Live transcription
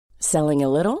Selling a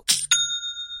little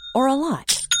or a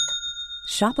lot?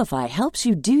 Shopify helps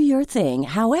you do your thing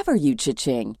however you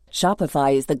cha-ching.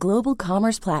 Shopify is the global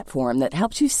commerce platform that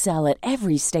helps you sell at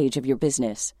every stage of your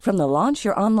business. From the launch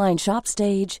your online shop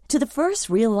stage to the first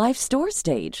real-life store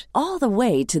stage, all the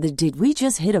way to the did we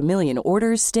just hit a million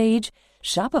orders stage.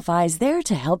 Shopify is there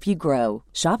to help you grow.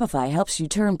 Shopify helps you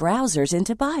turn browsers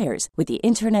into buyers with the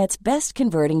internet's best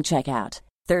converting checkout.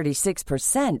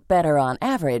 36% better on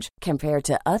average compared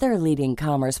to other leading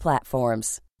commerce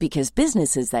platforms. Because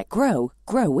businesses that grow,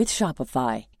 grow with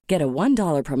Shopify. Get a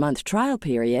 $1 per month trial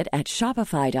period at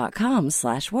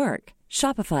shopify.com/work.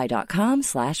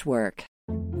 Shopify.com/work.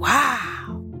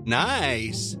 Wow.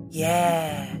 Nice.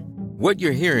 Yeah. What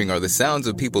you're hearing are the sounds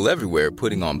of people everywhere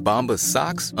putting on Bombas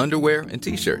socks, underwear, and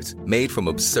T-shirts made from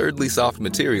absurdly soft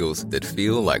materials that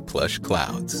feel like plush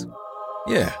clouds.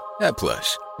 Yeah, that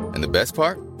plush. And the best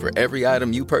part? For every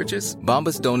item you purchase,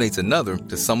 Bombas donates another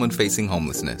to someone facing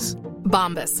homelessness.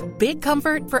 Bombas. Big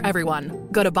comfort for everyone.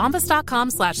 Go to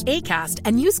bombas.com/ACAST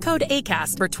and use code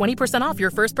ACAST for 20% off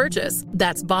your first purchase.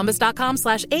 That's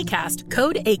bombas.com/ACAST.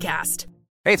 Code ACAST.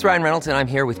 Hey, it's Ryan Reynolds, and I'm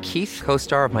here with Keith,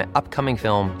 co-star of my upcoming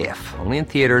film, If, only in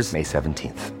theaters May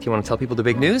 17th. Do you want to tell people the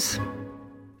big news?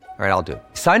 All right, I'll do it.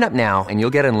 Sign up now and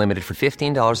you'll get unlimited for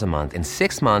 $15 a month and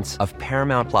 6 months of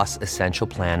Paramount Plus Essential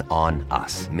Plan on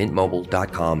us.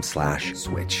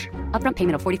 MintMobile.com/switch. Upfront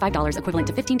payment of $45 equivalent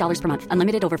to $15 per month.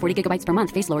 Unlimited over 40 gigabytes per month.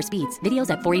 Face lower speeds.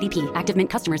 Videos at 480p. Active Mint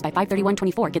customers by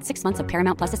 531.24 get 6 months of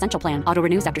Paramount Plus Essential Plan. Auto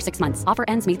renews after 6 months. Offer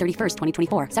ends May 31st,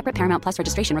 2024. Separate Paramount Plus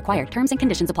registration required. Terms and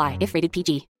conditions apply if rated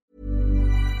PG.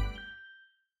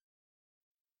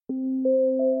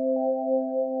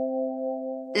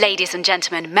 Ladies and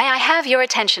gentlemen, may I have your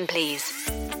attention, please?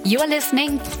 You are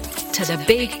listening to the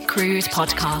Big Cruise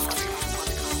Podcast.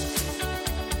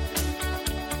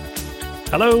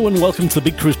 Hello and welcome to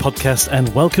the Big Cruise Podcast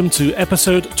and welcome to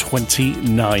episode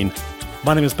 29.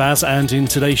 My name is Baz and in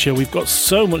today's show we've got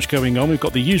so much going on. We've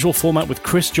got the usual format with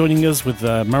Chris joining us with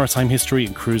maritime history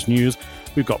and cruise news.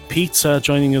 We've got Pete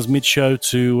joining us mid-show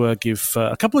to give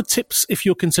a couple of tips if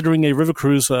you're considering a river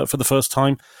cruise for the first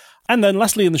time. And then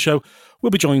lastly in the show,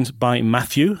 we'll be joined by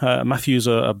Matthew. Matthew's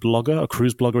a blogger, a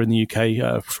cruise blogger in the UK,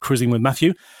 Cruising with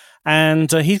Matthew.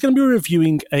 And he's going to be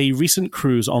reviewing a recent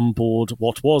cruise on board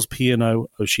what was P&O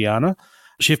Oceana.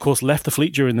 She, of course, left the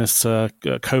fleet during this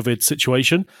COVID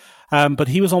situation. But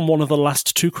he was on one of the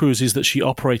last two cruises that she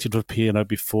operated with P&O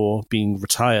before being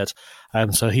retired.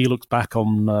 So he looked back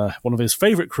on one of his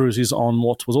favourite cruises on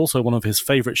what was also one of his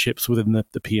favourite ships within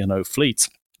the P&O fleet.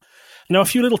 Now, a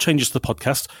few little changes to the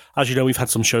podcast. As you know, we've had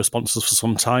some show sponsors for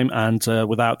some time, and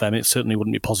without them, it certainly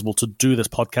wouldn't be possible to do this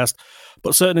podcast.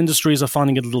 But certain industries are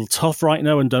finding it a little tough right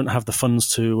now and don't have the funds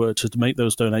to make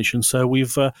those donations. So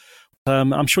we've,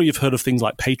 I'm sure you've heard of things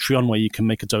like Patreon, where you can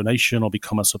make a donation or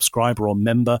become a subscriber or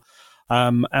member.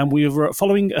 And we're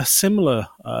following a similar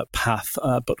path,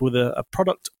 but with a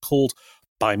product called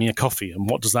Buy Me a Coffee. And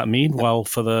what does that mean? Well,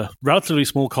 for the relatively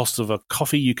small cost of a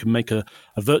coffee, you can make a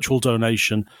virtual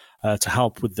donation to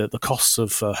help with the costs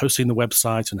of hosting the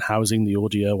website and housing the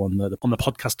audio on the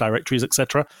podcast directories,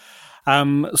 etc.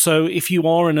 So if you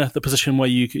are in the position where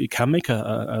you can make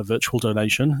a virtual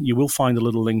donation, you will find a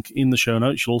little link in the show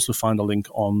notes. You'll also find a link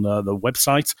on the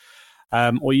website.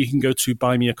 Or you can go to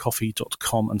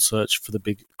buymeacoffee.com and search for the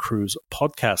Big Cruise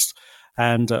Podcast.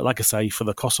 And like I say, for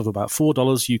the cost of about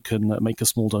 $4, you can make a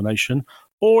small donation.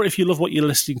 Or if you love what you're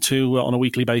listening to on a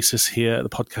weekly basis here at the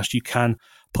podcast, you can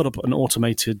put up an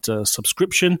automated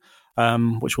subscription,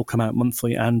 which will come out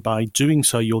monthly. And by doing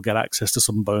so, you'll get access to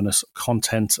some bonus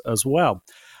content as well.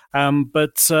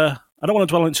 But I don't want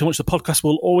to dwell on it too much. The podcast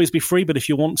will always be free, but if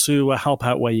you want to help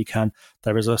out where you can,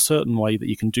 there is a certain way that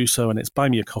you can do so, and it's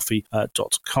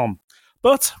buymeacoffee.com.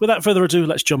 But without further ado,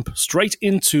 let's jump straight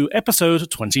into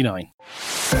episode 29.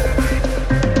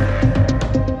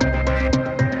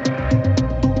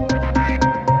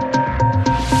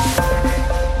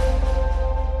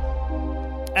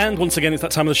 And once again, it's that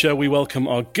time of the show we welcome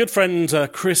our good friend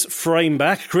Chris Frame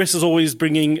back. Chris is always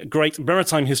bringing great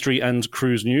maritime history and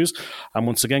cruise news. And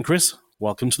once again, Chris,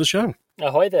 welcome to the show.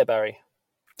 Ahoy there, Barry.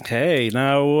 Hey,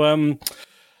 now,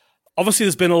 obviously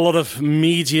there's been a lot of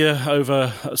media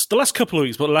over the last couple of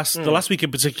weeks, but the last week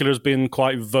in particular has been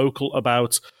quite vocal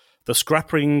about the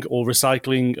scrapping or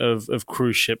recycling of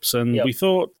cruise ships. And we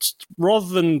thought, rather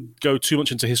than go too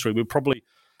much into history, we'd probably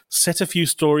set a few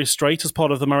stories straight as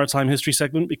part of the maritime history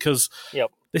segment, because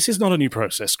this is not a new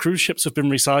process. Cruise ships have been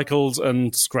recycled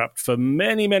and scrapped for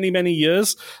many, many, many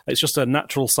years. It's just a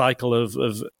natural cycle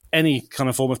of any kind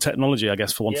of form of technology, I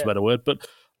guess, for want of a better word. But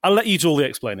I'll let you do all the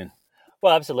explaining.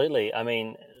 Well, absolutely. I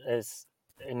mean, as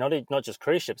not just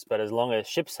cruise ships, but as long as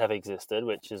ships have existed,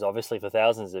 which is obviously for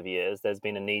thousands of years, there's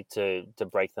been a need to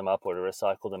break them up or to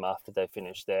recycle them after they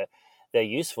finish their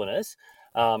usefulness.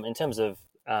 In terms of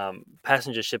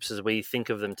passenger ships as we think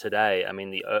of them today, I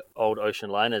mean, the old ocean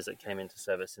liners that came into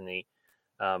service in the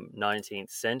 19th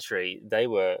century, they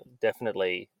were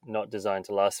definitely not designed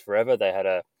to last forever. They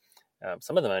had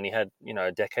some of them only had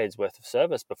a decade's worth of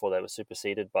service before they were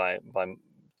superseded by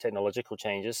technological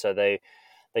changes. So they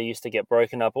used to get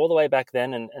broken up all the way back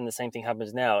then, and the same thing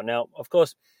happens now. Now, of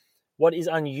course, what is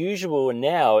unusual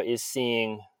now is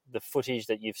seeing the footage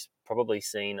that you've probably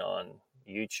seen on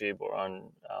YouTube or on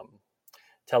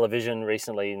television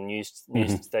recently. News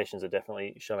stations are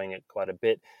definitely showing it quite a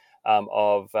bit,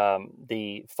 of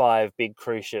the 5 big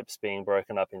cruise ships being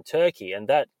broken up in Turkey. And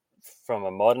that, from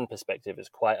a modern perspective, is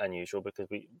quite unusual because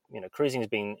cruising has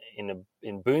been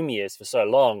in boom years for so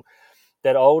long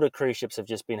that older cruise ships have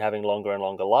just been having longer and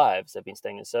longer lives. They've been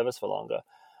staying in service for longer.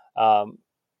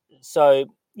 So,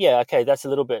 yeah, okay, that's a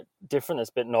little bit different. It's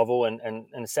a bit novel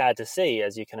and sad to see,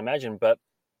 as you can imagine. But,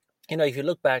 if you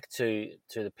look back to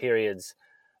the periods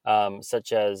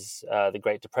such as the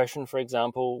Great Depression, for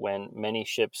example, when many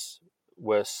ships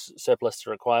were surplus to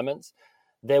requirements,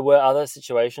 there were other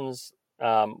situations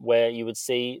where you would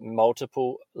see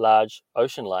multiple large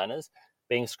ocean liners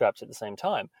being scrapped at the same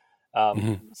time.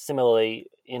 Similarly,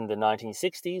 in the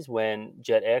 1960s, when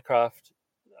jet aircraft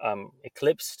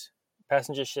eclipsed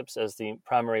passenger ships as the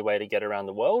primary way to get around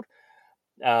the world,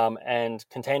 and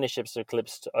container ships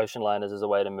eclipsed ocean liners as a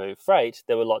way to move freight,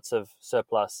 there were lots of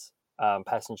surplus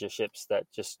passenger ships that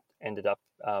just ended up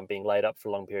being laid up for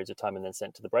long periods of time and then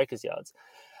sent to the breakers' yards.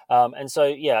 And so,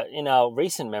 yeah, in our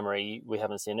recent memory, we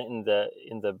haven't seen it. In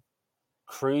the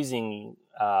cruising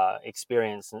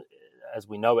experience as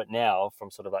we know it now,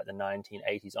 from sort of like the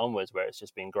 1980s onwards, where it's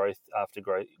just been growth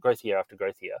year after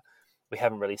growth year, we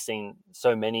haven't really seen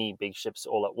so many big ships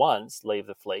all at once leave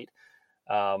the fleet.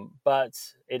 But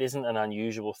it isn't an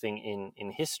unusual thing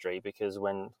in history, because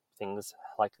when things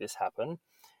like this happen,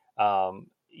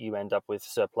 you end up with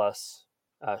surplus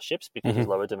ships because there's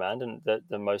lower demand, and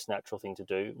the most natural thing to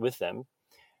do with them,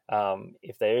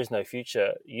 if there is no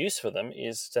future use for them,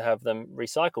 is to have them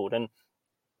recycled. And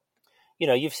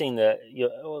you've seen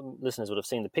your listeners would have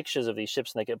seen the pictures of these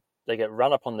ships, and they get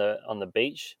run up on the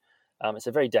beach. It's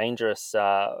a very dangerous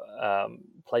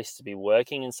place to be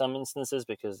working in some instances,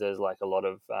 because there's like a lot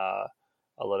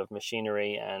of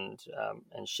machinery and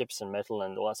ships and metal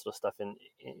and all that sort of stuff in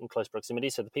close proximity.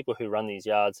 So the people who run these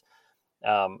yards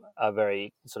are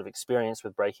very sort of experienced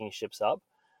with breaking ships up.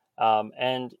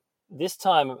 And this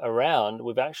time around,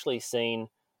 we've actually seen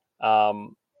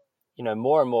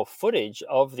more and more footage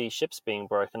of these ships being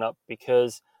broken up,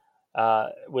 because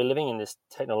we're living in this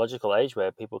technological age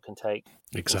where people can take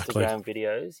Instagram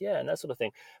videos, and that sort of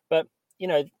thing. But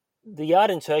the yard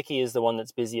in Turkey is the one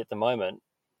that's busy at the moment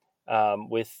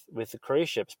with the cruise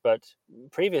ships. But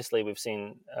previously, we've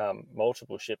seen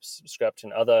multiple ships scrapped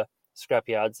in other scrap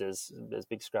yards. There's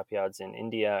big scrap yards in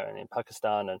India and in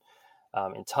Pakistan, and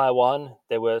in Taiwan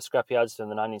there were scrap yards in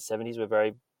the 1970s. We're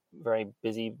very, very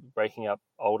busy breaking up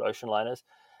old ocean liners.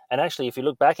 And actually, if you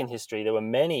look back in history, there were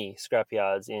many scrap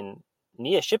yards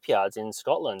near shipyards in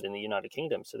Scotland, in the United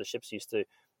Kingdom. So the ships used to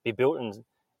be built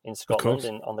in Scotland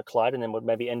and on the Clyde, and then would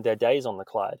maybe end their days on the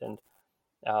Clyde. And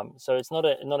so it's not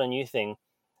a new thing.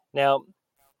 Now,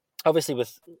 obviously,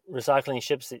 with recycling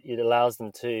ships, it allows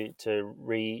them to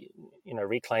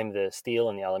reclaim the steel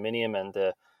and the aluminium and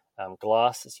the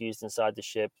glass that's used inside the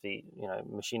ship. The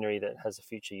machinery that has a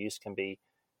future use can be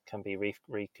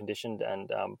reconditioned and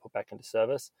put back into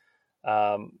service.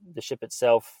 The ship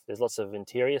itself, there's lots of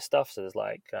interior stuff. So there's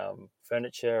like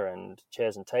furniture and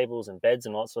chairs and tables and beds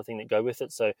and all that sort of thing that go with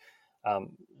it. So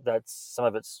that's some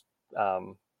of it's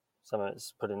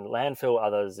put in landfill.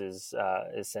 Others is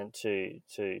sent to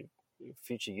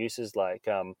future uses like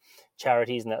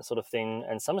charities and that sort of thing.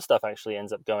 And some stuff actually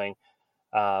ends up going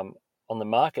on the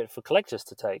market for collectors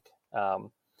to take.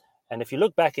 And if you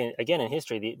look back in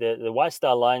history, the White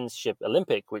Star Line's ship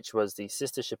Olympic, which was the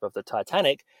sister ship of the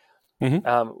Titanic,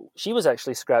 she was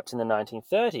actually scrapped in the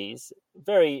 1930s,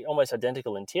 very almost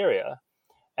identical interior.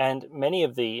 And many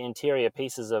of the interior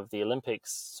pieces of the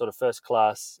Olympic's sort of first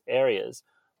class areas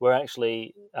were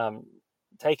actually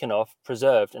taken off,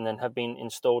 preserved, and then have been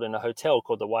installed in a hotel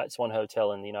called the White Swan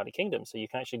Hotel in the United Kingdom. So you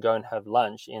can actually go and have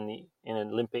lunch in an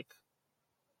Olympic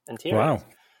interior. Wow.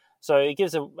 So it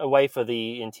gives a way for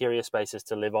the interior spaces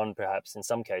to live on, perhaps in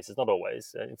some cases, not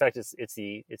always. In fact, it's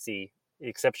the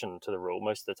exception to the rule.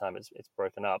 Most of the time, it's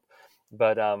broken up.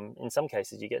 But in some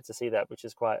cases, you get to see that, which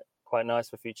is quite nice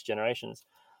for future generations.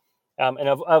 And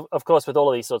of course, with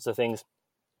all of these sorts of things,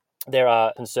 there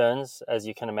are concerns, as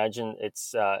you can imagine.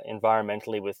 It's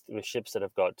environmentally with ships that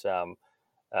have got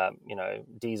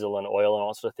diesel and oil and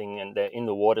all sort of thing, and they're in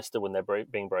the water still when they're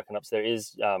being broken up. So there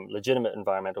is legitimate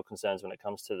environmental concerns when it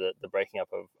comes to the breaking up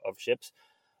of ships.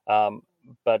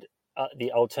 But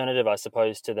the alternative, I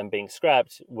suppose, to them being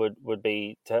scrapped would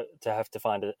be to have to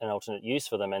find an alternate use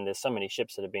for them. And there's so many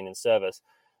ships that have been in service.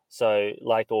 So,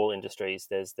 like all industries,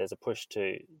 there's a push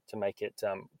to make it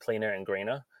cleaner and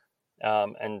greener,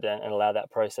 and allow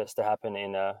that process to happen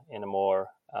in a more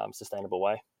sustainable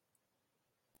way.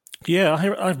 Yeah,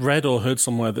 I've read or heard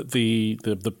somewhere that the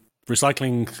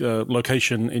recycling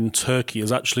location in Turkey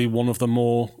is actually one of the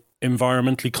more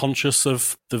environmentally conscious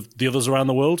of the others around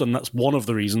the world, and that's one of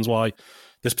the reasons why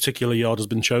this particular yard has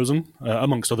been chosen,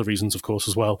 amongst other reasons, of course,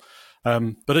 as well.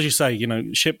 But as you say,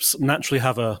 ships naturally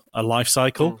have a life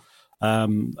cycle,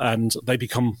 and they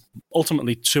become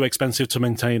ultimately too expensive to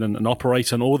maintain and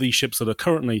operate, and all these ships that are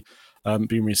currently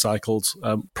being recycled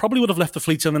probably would have left the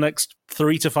fleet in the next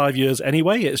 3 to 5 years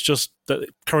anyway. It's just that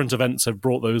current events have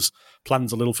brought those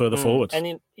plans a little further forward.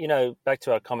 And back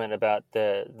to our comment about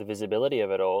the visibility of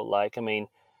it all,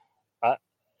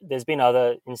 there's been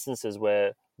other instances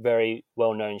where very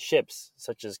well-known ships,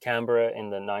 such as Canberra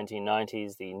in the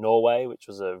 1990s, the Norway, which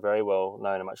was a very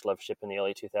well-known and much-loved ship in the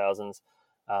early 2000s.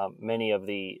 Many of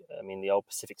the old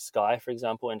Pacific Sky, for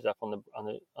example, ended up on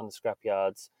the scrap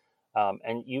yards.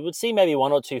 And you would see maybe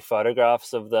 1 or 2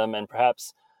 photographs of them, and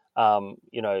perhaps,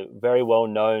 very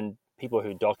well-known people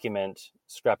who document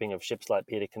scrapping of ships like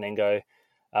Peter Kanengo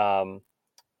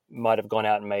might have gone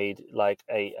out and made like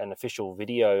an official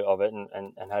video of it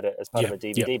and had it as part of a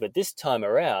DVD. Yeah. But this time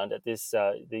around at this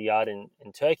the yard in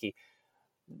Turkey,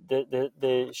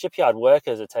 the shipyard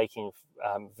workers are taking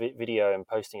video and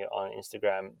posting it on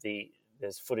Instagram.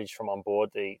 There's footage from on board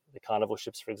the carnival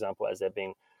ships, for example, as they're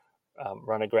being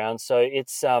run aground. So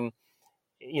it's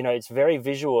it's very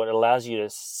visual. It allows you to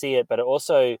see it, but it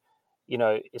also,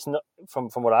 it's not, from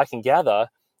what I can gather,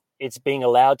 it's being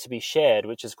allowed to be shared,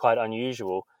 which is quite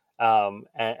unusual.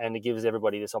 And it gives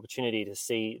everybody this opportunity to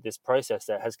see this process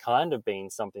that has kind of been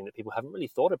something that people haven't really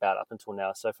thought about up until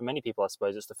now. So for many people, I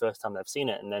suppose it's the first time they've seen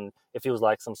it, and then it feels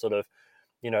like some sort of,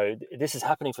 this is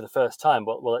happening for the first time.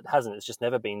 Well, it hasn't. It's just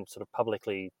never been sort of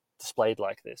publicly displayed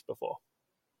like this before.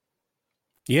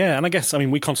 Yeah, and I guess,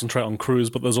 we concentrate on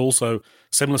cruise, but there's also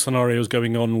similar scenarios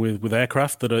going on with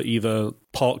aircraft that are either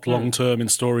parked long-term in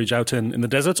storage out in the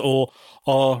desert or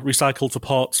are recycled for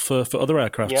parts for other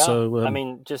aircraft. Yeah,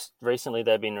 so, just recently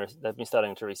they've been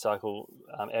starting to recycle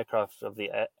aircraft of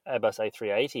the Airbus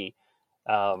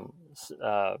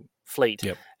A380 fleet.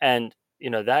 Yep. And,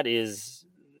 that is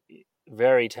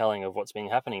very telling of what's been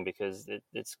happening, because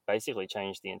it's basically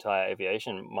changed the entire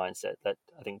aviation mindset. That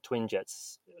I think twin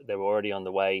jets, they were already on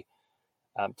the way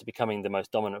to becoming the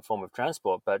most dominant form of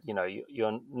transport, but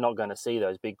you're not going to see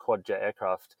those big quad jet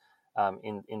aircraft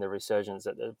in the resurgence,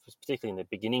 particularly in the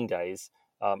beginning days,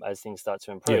 as things start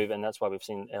to improve. Yeah. And that's why we've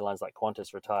seen airlines like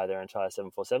Qantas retire their entire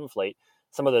 747 fleet.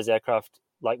 Some of those aircraft,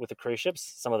 like with the cruise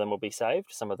ships, some of them will be saved,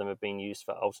 some of them have been used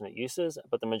for alternate uses,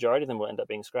 but the majority of them will end up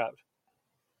being scrapped.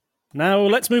 Now,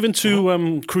 let's move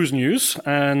into cruise news.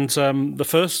 And the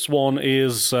first one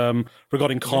is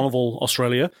regarding Carnival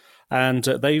Australia. And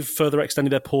they've further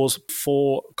extended their pause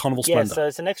for Carnival Splendor. Yeah, so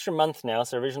it's an extra month now.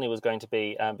 So originally it was going to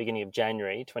be beginning of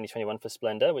January 2021 for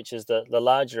Splendor, which is the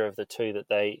larger of the two that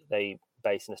they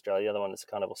base in Australia. The other one is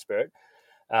Carnival Spirit.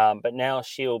 But now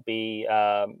she'll be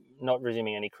not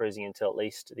resuming any cruising until at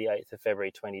least the 8th of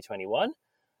February 2021.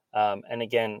 And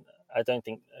again, I don't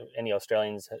think any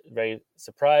Australians are very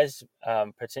surprised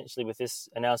potentially with this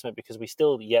announcement, because we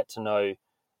still yet to know,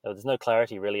 there's no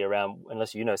clarity really around,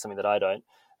 unless you know something that I don't,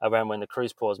 around when the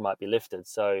cruise pause might be lifted.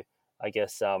 So I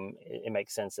guess it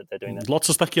makes sense that they're doing that. Lots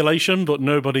of speculation, but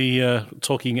nobody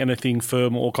talking anything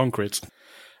firm or concrete.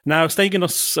 Now, staying in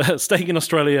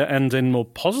Australia, and in more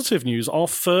positive news, our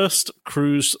first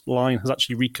cruise line has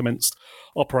actually recommenced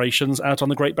operations out on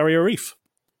the Great Barrier Reef.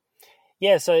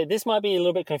 Yeah, so this might be a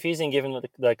little bit confusing given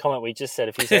the comment we just said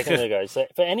a few seconds ago. So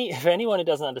for anyone who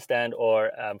doesn't understand, or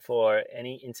for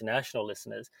any international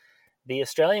listeners, the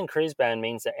Australian cruise ban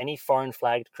means that any foreign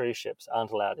flagged cruise ships aren't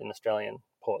allowed in Australian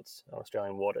ports or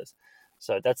Australian waters.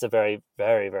 So that's a very,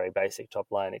 very, very basic top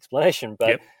line explanation.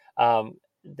 But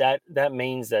that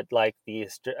means that, like, the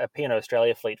P&O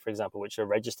Australia fleet, for example, which are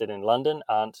registered in London,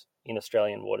 aren't in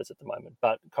Australian waters at the moment.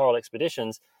 But Coral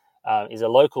Expeditions is a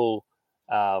local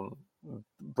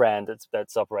brand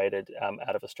that's operated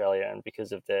out of Australia, and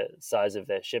because of the size of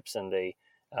their ships and the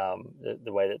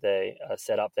way that they are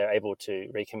set up, they're able to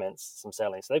recommence some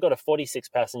sailing. So they've got 46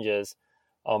 passengers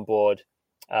on board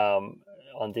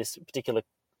on this particular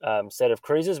set of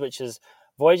cruises, which is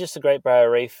voyages to Great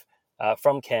Barrier Reef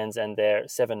from Cairns, and their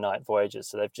 7-night voyages.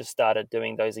 So they've just started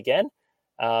doing those again.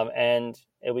 And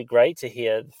it'll be great to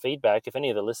hear the feedback. If any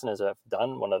of the listeners have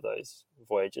done one of those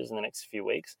voyages in the next few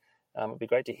weeks, it'd be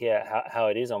great to hear how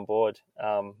it is on board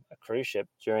a cruise ship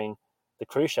during the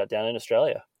cruise shutdown in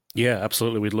Australia. Yeah,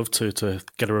 absolutely. We'd love to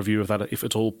get a review of that if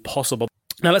at all possible.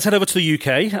 Now let's head over to the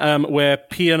UK, where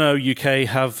P&O UK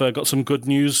have got some good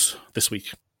news this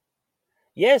week.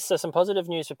 Yes, so some positive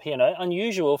news for P&O.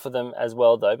 Unusual for them as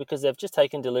well, though, because they've just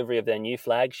taken delivery of their new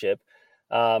flagship.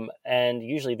 And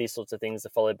usually these sorts of things are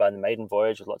followed by the maiden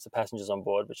voyage with lots of passengers on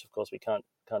board, which of course we can't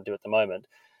do at the moment.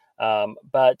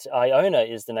 But Iona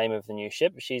is the name of the new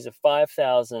ship. She's a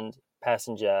 5,000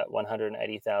 passenger,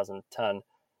 180,000 ton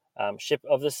ship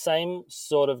of the same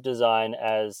sort of design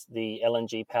as the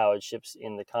LNG powered ships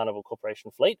in the Carnival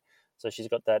Corporation fleet. So she's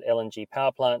got that LNG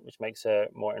power plant, which makes her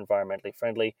more environmentally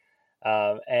friendly.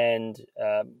 And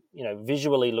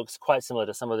visually looks quite similar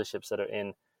to some of the ships that are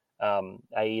in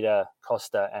Aida,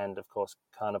 Costa, and of course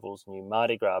Carnival's new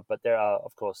Mardi Gras. But there are,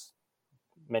 of course,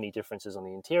 many differences on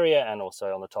the interior and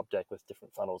also on the top deck with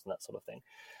different funnels and that sort of thing.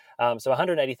 So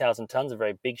 180,000 tons, a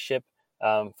very big ship,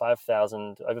 over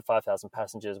 5,000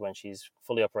 passengers when she's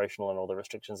fully operational and all the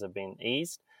restrictions have been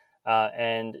eased.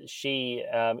 And she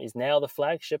is now the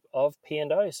flagship of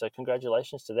P&O. So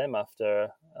congratulations to them. After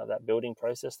that building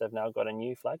process, they've now got a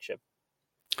new flagship.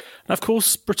 Now, of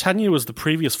course, Britannia was the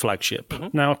previous flagship.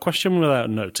 Mm-hmm. Now, a question without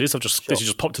notice. This has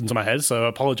just popped into my head, so I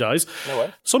apologise. No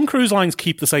way. Some cruise lines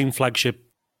keep the same flagship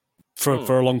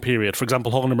for a long period. For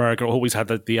example, Holland America always had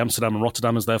the Amsterdam and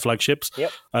Rotterdam as their flagships,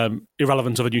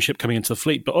 irrelevant of a new ship coming into the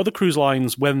fleet. But other cruise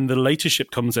lines, when the latest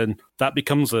ship comes in, that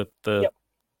becomes the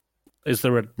Is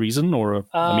there a reason or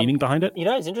a meaning behind it?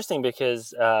 It's interesting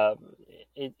because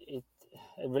it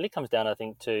really comes down, I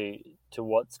think, to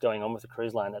what's going on with the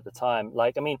cruise line at the time.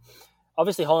 Like, I mean,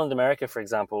 obviously Holland America, for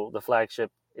example, the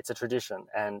flagship, it's a tradition,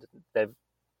 and they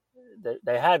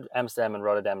had Amsterdam and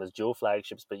Rotterdam as dual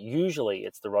flagships, but usually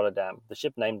it's the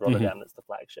ship named Rotterdam that's the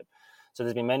flagship. So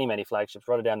there's been many, many flagships.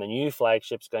 Rotterdam, the new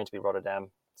flagship's going to be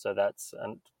Rotterdam, so that's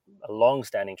a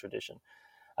long-standing tradition.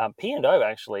 P&O,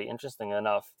 actually, interesting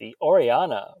enough, the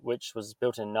Oceana, which was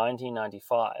built in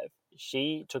 1995,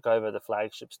 she took over the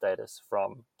flagship status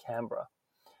from Canberra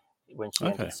when she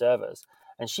entered service.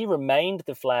 And she remained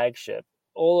the flagship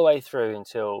all the way through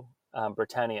until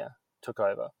Britannia took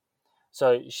over.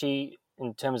 So she,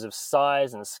 in terms of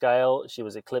size and scale, she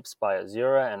was eclipsed by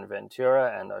Azura and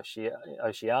Ventura and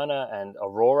Oceana and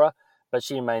Aurora, but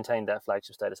she maintained that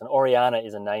flagship status. And Oceana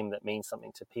is a name that means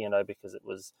something to P&O because it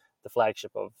was the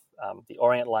flagship of the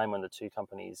Orient line when the two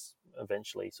companies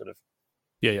eventually sort of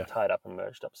tied up and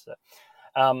merged up. So,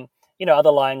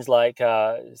 other lines like,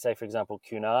 say, for example,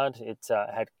 Cunard, it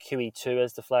had QE2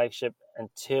 as the flagship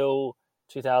until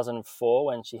 2004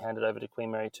 when she handed over to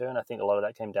Queen Mary II. And I think a lot of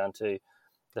that came down to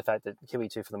the fact that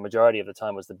QE2 for the majority of the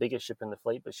time was the biggest ship in the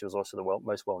fleet, but she was also the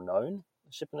most well-known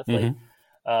ship in the fleet.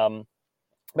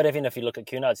 But even if you look at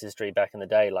Cunard's history back in the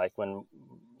day, like when,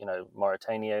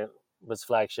 Mauritania was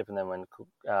flagship, and then when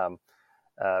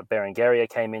Berengaria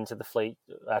came into the fleet,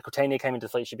 Aquitania came into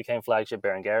the fleet, she became flagship,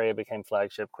 Berengaria became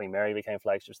flagship, Queen Mary became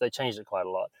flagship. So they changed it quite a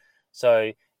lot.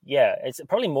 So yeah, it's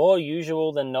probably more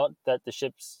usual than not that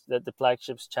the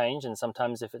flagships change, and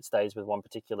sometimes if it stays with one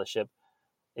particular ship,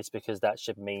 it's because that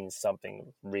ship means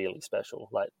something really special,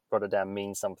 like Rotterdam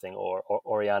means something, or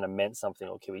Oceana meant something,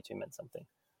 or QE2 meant something.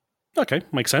 Okay,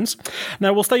 makes sense.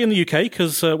 Now, we'll stay in the UK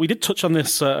because we did touch on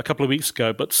this a couple of weeks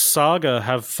ago, but Saga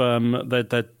have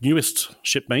their newest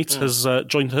shipmate has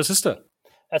joined her sister.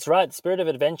 That's right. Spirit of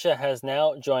Adventure has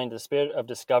now joined the Spirit of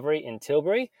Discovery in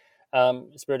Tilbury.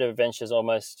 Spirit of Adventure is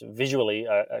almost visually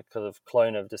a kind of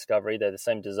clone of Discovery. They're the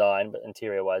same design, but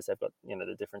interior-wise, they've got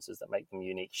the differences that make them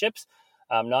unique ships.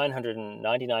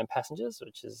 999 passengers,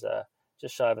 which is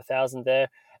just shy of 1,000 there.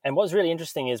 And what's really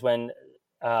interesting is when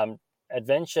Spirit of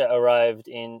Adventure arrived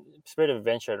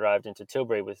into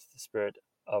Tilbury with the Spirit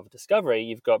of Discovery,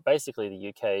 you've got basically the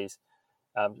UK's,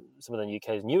 some of the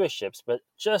UK's newest ships, but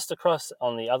just across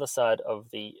on the other side of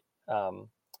the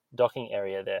docking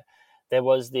area there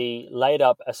was the laid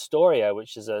up Astoria,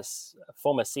 which is a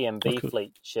former CMB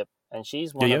fleet ship. And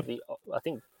she's one of the, I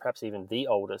think perhaps even the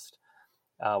oldest,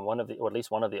 or at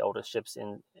least one of the oldest ships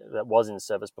that was in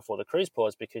service before the cruise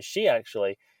pause, because she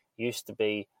actually used to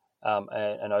be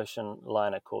an ocean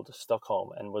liner called Stockholm,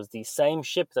 and was the same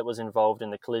ship that was involved in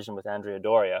the collision with Andrea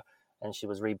Doria, and she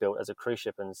was rebuilt as a cruise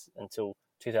ship, and until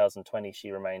 2020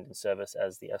 she remained in service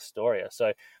as the Astoria.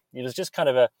 So it was just kind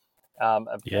of An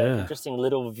interesting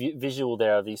little visual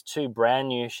there of these two brand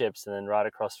new ships, and then right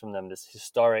across from them, this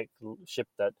historic ship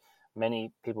that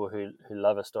many people who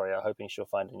love Astoria are hoping she'll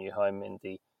find a new home in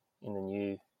the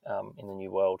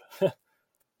new world.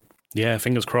 Yeah,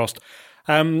 fingers crossed.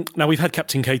 Now, we've had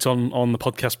Captain Kate on the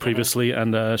podcast previously,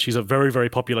 and she's a very, very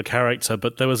popular character,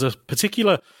 but there was a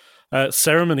particular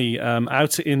ceremony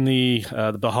out in the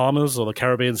Bahamas or the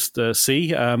Caribbean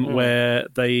Sea where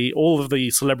all of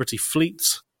the celebrity fleet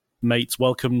mates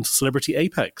welcomed Celebrity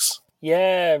Apex.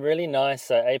 Yeah, really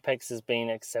nice. Apex has been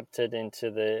accepted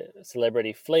into the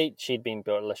celebrity fleet. She'd been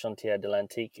built at Le Chantier de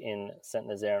l'Antique in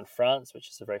Saint-Nazaire in France, which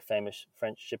is a very famous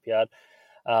French shipyard.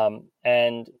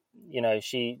 And,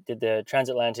 she did the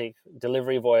transatlantic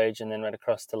delivery voyage and then went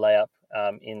across to lay up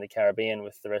in the Caribbean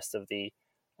with the rest of the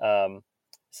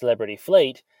celebrity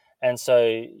fleet. And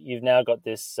so you've now got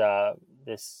this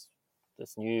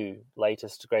new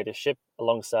latest greatest ship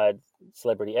alongside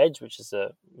Celebrity Edge, which is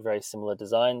a very similar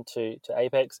design to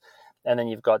Apex. And then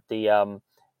you've got the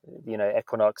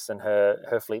Equinox and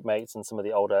her fleet mates and some of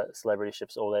the older celebrity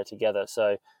ships all there together.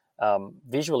 So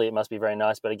visually it must be very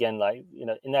nice, but again,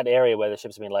 in that area where the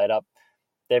ships have been laid up,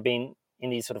 they've been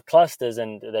in these sort of clusters,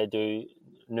 and they do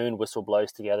noon whistle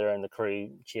blows together, and the crew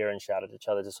cheer and shout at each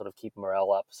other to sort of keep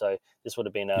morale up. So this would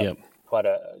have been quite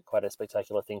a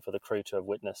spectacular thing for the crew to have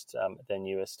witnessed their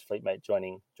newest fleet mate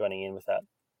joining in with that.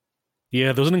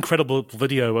 Yeah, there was an incredible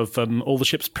video of all the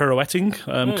ships pirouetting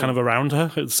kind of around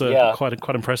her. It's quite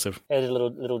impressive. There's a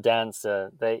little dance.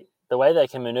 The way they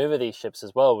can maneuver these ships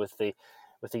as well with the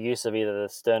use of either the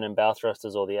stern and bow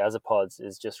thrusters or the azipods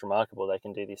is just remarkable. They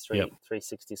can do these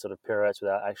 360 sort of pirouettes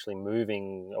without actually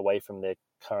moving away from their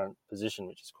current position,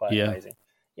 which is quite amazing.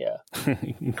 Yeah.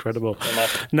 Incredible.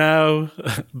 Now,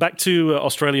 back to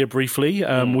Australia briefly.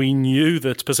 We knew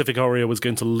that Pacific Aria was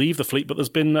going to leave the fleet, but there's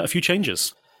been a few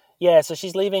changes. Yeah, so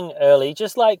she's leaving early,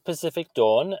 just like Pacific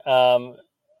Dawn.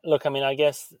 Look, I mean, I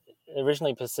guess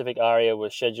originally Pacific Aria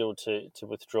was scheduled to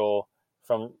withdraw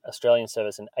from Australian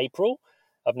service in April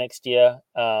of next year.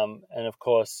 And of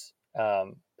course,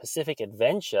 Pacific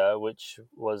Adventure, which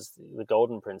was the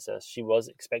Golden Princess, she was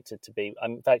expected to be...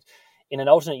 in fact, in an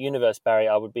alternate universe, Barry,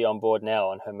 I would be on board now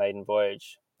on her maiden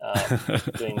voyage,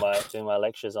 doing my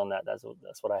lectures on that. That's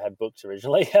what I had booked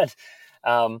originally.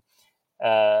 To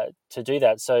do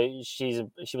that. So she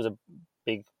was a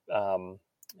big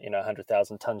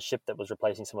 100,000 ton ship that was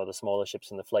replacing some of the smaller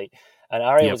ships in the fleet. And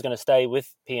Aria was going to stay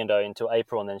with P&O until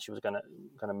April, and then she was going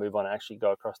to move on and actually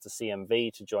go across to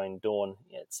CMV to join Dawn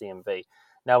at CMV.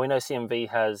 Now we know CMV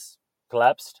has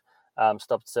collapsed,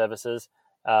 stopped services.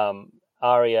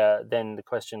 Aria, then the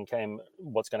question came,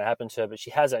 what's going to happen to her? But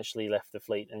she has actually left the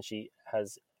fleet, and she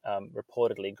has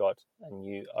reportedly got a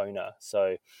new owner.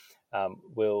 So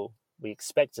we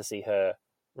expect to see her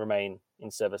remain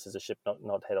in service as a ship,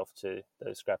 not head off to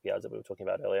those scrapyards that we were talking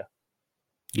about earlier.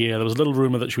 Yeah, there was a little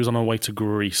rumour that she was on her way to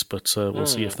Greece, but we'll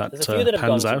see if that There's a few that have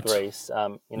pans gone out. To Greece, it's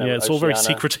Oceana. all very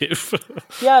secretive.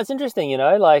 Yeah, it's interesting, you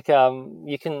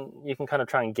can kind of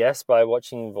try and guess by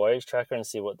watching Voyage Tracker and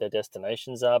see what their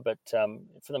destinations are, but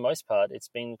for the most part, it's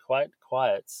been quite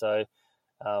quiet. So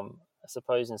I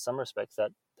suppose in some respects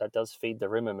that does feed the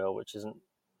rumour mill, which isn't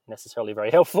necessarily very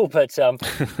helpful, but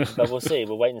we'll see.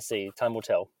 We'll wait and see. Time will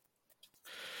tell.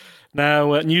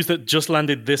 Now, news that just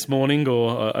landed this morning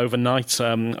or overnight,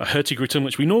 Hurtigruten,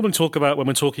 which we normally talk about when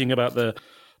we're talking about the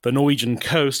Norwegian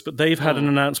coast, but they've had an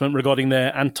announcement regarding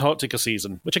their Antarctica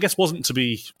season, which I guess was to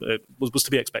be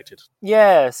expected.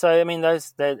 Yeah, so I mean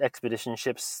they're expedition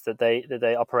ships that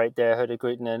they operate there,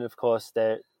 Hurtigruten, and of course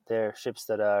they're ships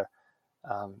that are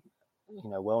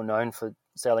well known for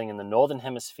sailing in the northern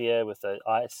hemisphere with the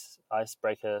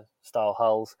icebreaker style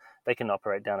hulls. They can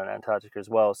operate down in Antarctica as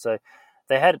well. So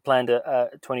they had planned a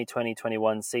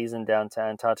 2020-21 season down to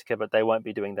Antarctica, but they won't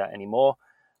be doing that anymore.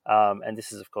 And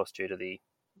this is, of course, due to the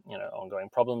ongoing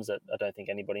problems that I don't think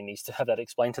anybody needs to have that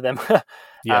explained to them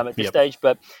at this stage.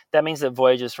 But that means that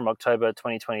voyages from October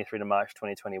 2023 to March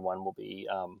 2021 will be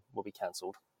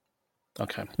cancelled.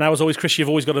 Okay. Now, as always, Chris, you've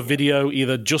always got a video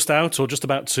either just out or just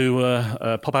about to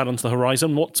pop out onto the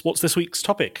horizon. What's this week's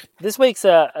topic? This week's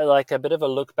like a bit of a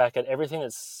look back at everything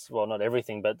not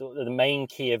everything, but the main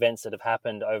key events that have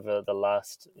happened over the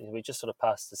last... We just sort of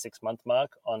passed the 6-month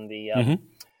mark on the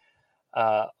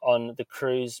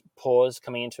cruise pause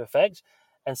coming into effect.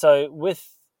 And so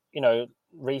with,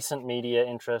 recent media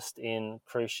interest in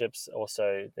cruise ships,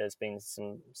 also there's been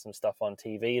some stuff on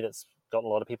TV that's gotten a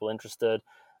lot of people interested.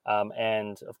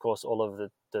 And of course, all of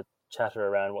the chatter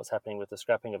around what's happening with the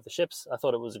scrapping of the ships, I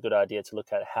thought it was a good idea to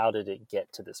look at how did it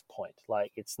get to this point.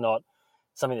 Like, it's not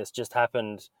something that's just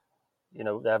happened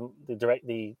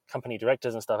the company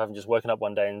directors and stuff haven't just woken up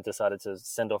one day and decided to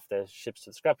send off their ships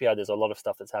to the scrapyard. There's a lot of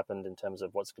stuff that's happened in terms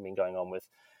of what's been going on with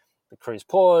the cruise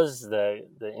pause, the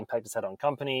impact it's had on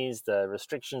companies, the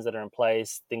restrictions that are in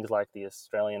place, things like the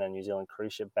Australian and New Zealand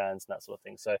cruise ship bans and that sort of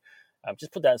thing. So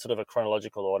just put that in sort of a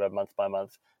chronological order, month by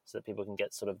month, so that people can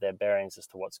get sort of their bearings as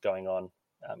to what's going on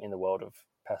in the world of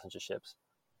passenger ships.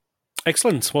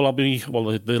 Excellent. Well,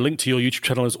 the link to your YouTube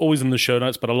channel is always in the show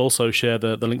notes, but I'll also share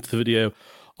the link to the video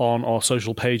on our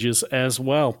social pages as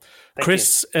well. Thank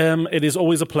Chris, it is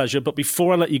always a pleasure. But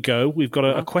before I let you go, we've got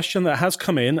a question that has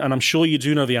come in, and I'm sure you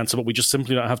do know the answer, but we just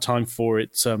simply don't have time for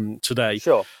it today.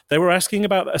 Sure. They were asking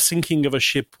about a sinking of a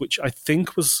ship, which I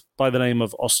think was by the name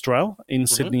of Austral in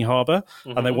Sydney Harbour,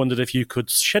 and they wondered if you could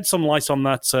shed some light on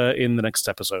that in the next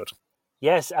episode.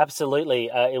 Yes,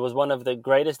 absolutely. It was one of the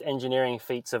greatest engineering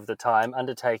feats of the time,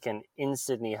 undertaken in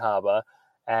Sydney Harbour,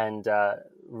 and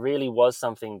really was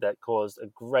something that caused a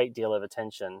great deal of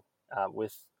attention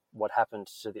with what happened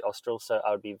to the Austral. So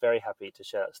I would be very happy to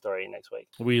share that story next week.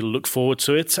 We look forward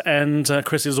to it. And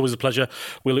Chris, it's always a pleasure.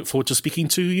 We look forward to speaking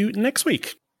to you next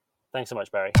week. Thanks so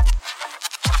much, Barry.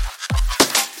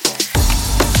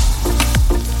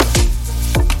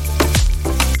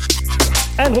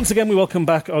 And once again, we welcome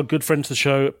back our good friend to the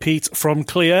show, Pete from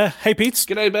Clear. Hey, Pete.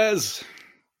 G'day, Baz.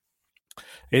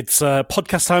 It's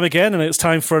podcast time again, and it's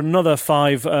time for another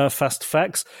 5 fast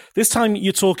facts. This time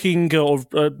you're talking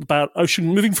about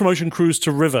moving from ocean cruise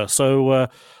to river. So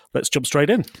let's jump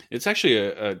straight in. It's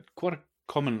actually quite a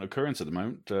common occurrence at the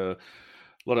moment. A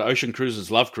lot of ocean cruisers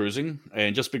love cruising,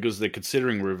 and just because they're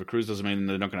considering river cruise doesn't mean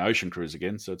they're not going to ocean cruise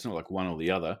again. So it's not like one or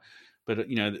the other. But,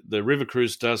 the river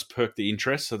cruise does perk the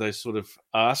interest, so they sort of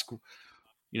ask,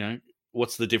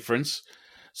 what's the difference?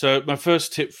 So my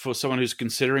first tip for someone who's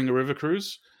considering a river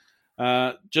cruise,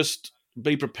 just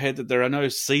be prepared that there are no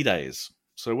sea days.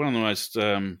 So one of the most,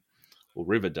 or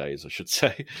river days, I should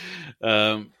say,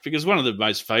 because one of the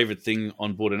most favourite thing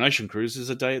on board an ocean cruise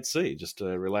is a day at sea, just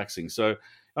relaxing. So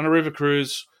on a river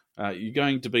cruise, you're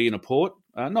going to be in a port,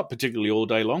 not particularly all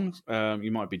day long.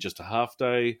 You might be just a half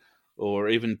day, or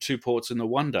even 2 ports in the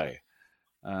one day.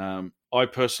 I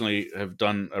personally have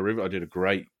done a river. I did a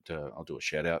great, I'll do a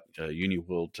shout out,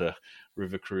 UniWorld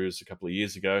river cruise a couple of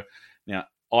years ago. Now,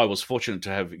 I was fortunate to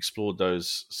have explored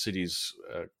those cities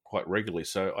quite regularly.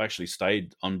 So I actually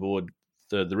stayed on board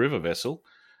the river vessel.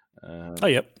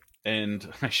 Yep. And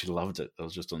I actually loved it. I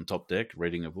was just on top deck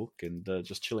reading a book and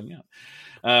just chilling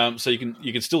out. So you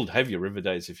can still have your river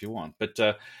days if you want. But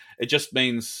it just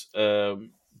means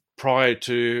prior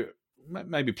to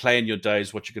maybe plan your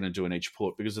days, what you're going to do in each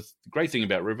port, because the great thing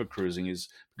about river cruising is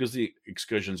because the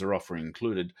excursions are often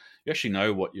included, you actually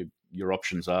know what your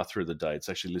options are through the day. It's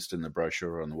actually listed in the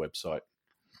brochure or on the website.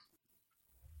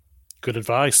 Good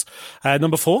advice.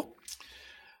 Number 4?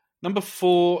 Number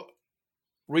 4,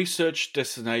 research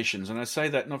destinations. And I say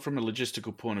that not from a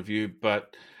logistical point of view,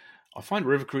 but I find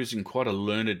river cruising quite a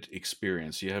learned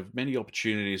experience. You have many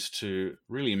opportunities to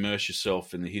really immerse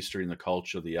yourself in the history and the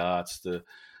culture, the arts, the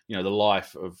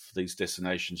life of these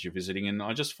destinations you're visiting. And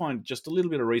I just find just a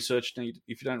little bit of research. Now,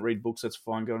 if you don't read books, that's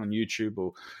fine. Go on YouTube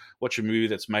or watch a movie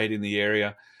that's made in the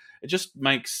area. It just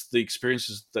makes the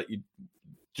experiences that you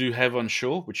do have on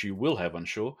shore, which you will have on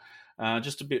shore,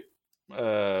 just a bit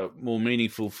more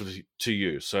meaningful to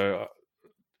you. So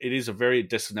it is a very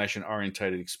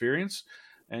destination-orientated experience,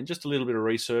 and just a little bit of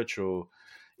research or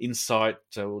insight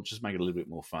will just make it a little bit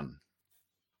more fun.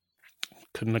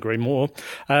 Couldn't agree more.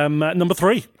 Number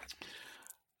 3.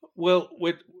 Well,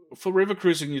 for river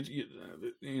cruising,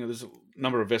 there's a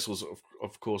number of vessels,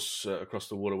 of course, across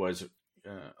the waterways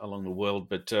along the world,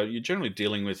 but you're generally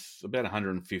dealing with about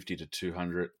 150 to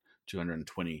 200,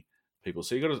 220 people.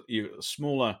 So you've got a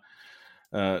smaller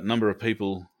number of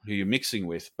people who you're mixing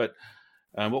with. But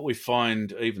what we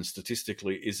find, even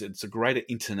statistically, is it's a greater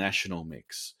international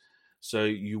mix. So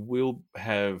you will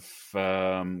have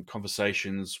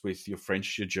conversations with your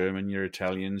French, your German, your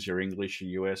Italians, your English,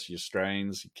 your US, your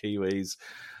Australians, your Kiwis,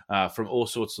 from all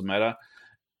sorts of matter.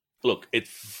 Look,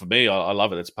 for me, I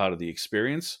love it. It's part of the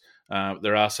experience.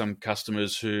 There are some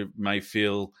customers who may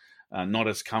feel not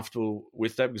as comfortable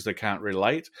with that because they can't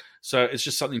relate. So it's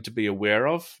just something to be aware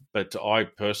of. But I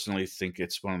personally think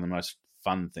it's one of the most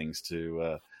fun things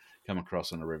to come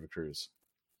across on a river cruise.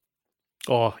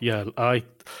 Oh, yeah. I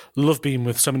love being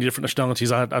with so many different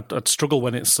nationalities. I'd struggle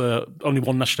when it's only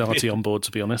one nationality on board,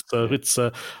 to be honest. So it's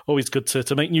always good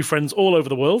to make new friends all over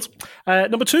the world.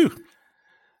 Number 2.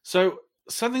 So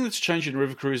something that's changed in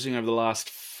river cruising over the last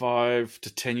 5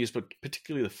 to 10 years, but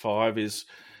particularly the 5, is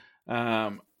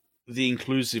the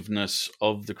inclusiveness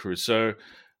of the cruise. So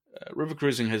river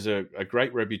cruising has a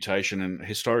great reputation, and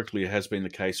historically it has been the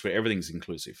case where everything's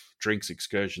inclusive: drinks,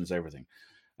 excursions, everything.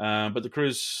 But the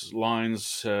cruise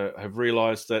lines have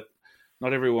realised that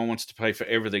not everyone wants to pay for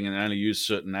everything and only use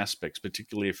certain aspects,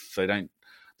 particularly if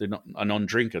they're not a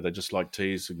non-drinker. They just like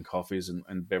teas and coffees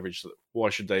and beverages. Why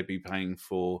should they be paying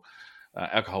for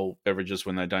alcohol beverages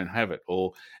when they don't have it?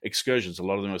 Or excursions, a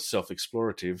lot of them are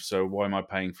self-explorative, so why am I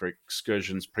paying for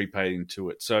excursions prepaid into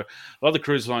it? So a lot of the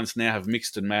cruise lines now have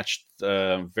mixed and matched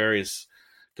various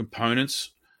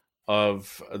components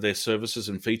of their services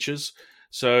and features.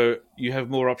 So you have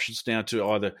more options now to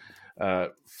either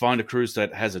find a cruise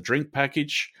that has a drink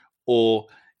package, or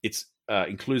it's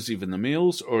inclusive in the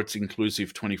meals, or it's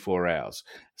inclusive 24 hours.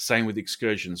 Same with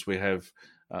excursions. We have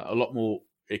a lot more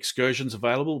excursions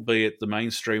available, be it the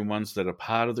mainstream ones that are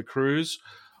part of the cruise,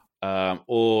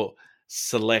 or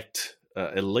select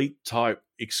elite type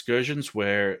excursions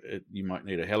where you might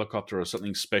need a helicopter or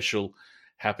something special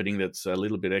happening that's a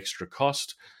little bit extra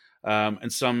cost.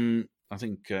 And some, I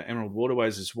think Emerald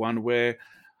Waterways is one where,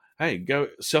 hey, go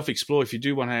self-explore. If you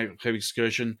do want to have an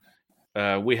excursion,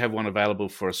 we have one available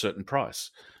for a certain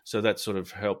price. So that sort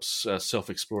of helps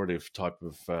self-explorative type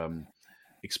of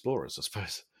explorers, I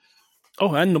suppose.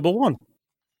 Oh, and number one,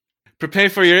 prepare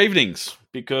for your evenings,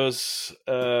 because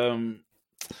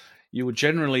you would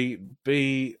generally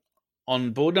be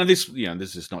on board. Now, this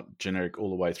is not generic all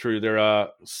the way through. There are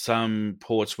some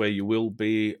ports where you will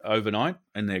be overnight,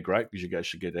 and they're great because you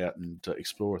actually get out and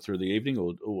explore through the evening,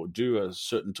 or do a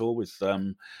certain tour with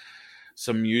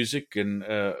some music and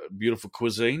beautiful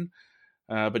cuisine.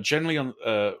 But generally,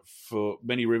 for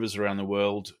many rivers around the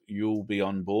world, you'll be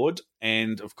on board.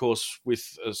 And, of course,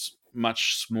 with a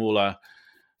much smaller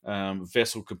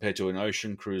vessel compared to an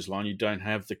ocean cruise line, you don't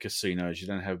have the casinos, you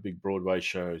don't have big Broadway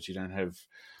shows, you don't have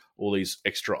all these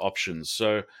extra options.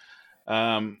 So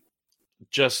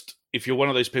just if you're one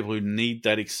of those people who need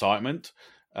that excitement,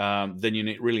 then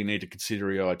you really need to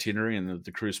consider your itinerary and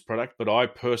the cruise product. But I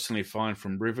personally find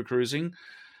from river cruising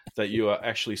that you are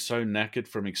actually so knackered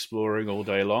from exploring all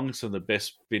day long. So the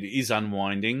best bit is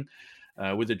unwinding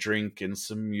with a drink and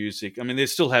some music. I mean,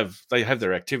 they have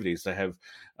their activities. They have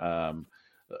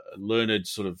learned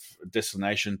sort of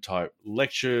destination type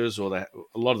lectures, or a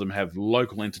lot of them have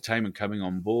local entertainment coming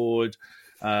on board.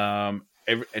 And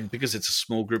because it's a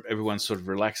small group, everyone sort of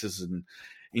relaxes and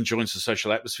enjoys the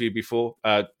social atmosphere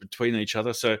between each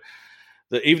other. So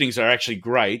the evenings are actually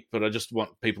great, but I just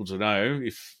want people to know,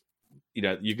 if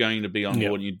you're going to be on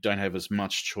board and you don't have as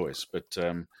much choice, but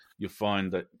you'll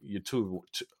find that you're too.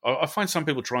 I find some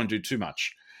people try and do too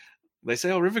much. They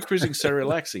say, river cruising is so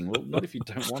relaxing. Well, not if you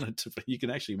don't want it to, but you can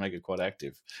actually make it quite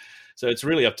active. So it's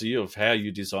really up to you of how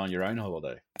you design your own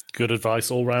holiday. Good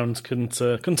advice all round. Couldn't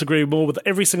agree more with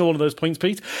every single one of those points,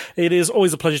 Pete. It is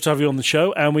always a pleasure to have you on the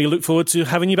show, and we look forward to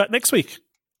having you back next week.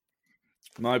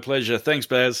 My pleasure. Thanks,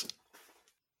 Baz.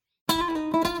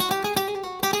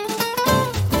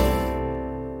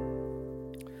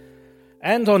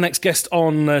 And our next guest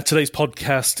on today's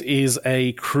podcast is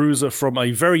a cruiser from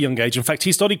a very young age. In fact,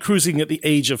 he started cruising at the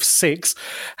age of 6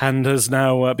 and has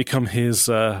now become his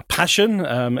passion,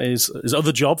 his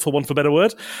other job, for want of a better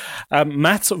word.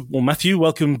 Matthew,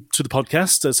 welcome to the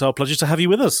podcast. It's our pleasure to have you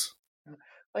with us.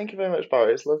 Thank you very much,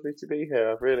 Barry. It's lovely to be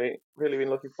here. I've really, really been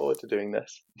looking forward to doing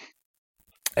this.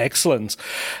 Excellent.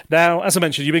 Now, as I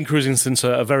mentioned, you've been cruising since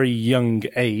a very young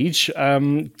age.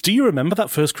 Do you remember that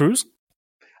first cruise?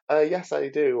 Yes, I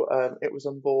do. It was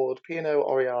on board P&O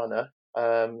Oceana,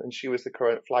 and she was the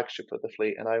current flagship of the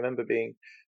fleet. And I remember being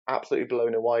absolutely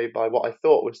blown away by what I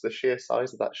thought was the sheer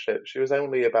size of that ship. She was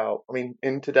only about,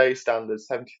 in today's standards,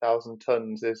 70,000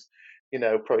 tons is,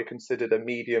 probably considered a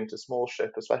medium to small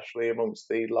ship, especially amongst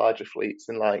the larger fleets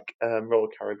in Royal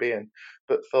Caribbean.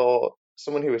 But for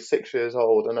someone who was 6 years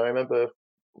old, and I remember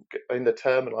in the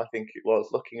terminal, I think it was,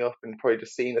 looking up and probably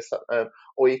just seeing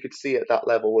all you could see at that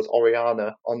level was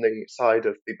Oceana on the side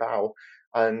of the bow,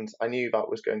 and I knew that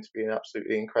was going to be an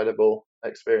absolutely incredible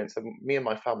experience. And me and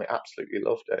my family absolutely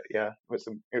loved it. Yeah, it was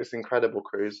an incredible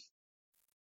cruise.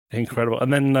 Incredible.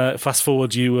 And then fast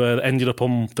forward, you ended up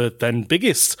on the then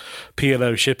biggest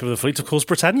P&O ship of the fleet, of course,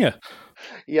 Britannia.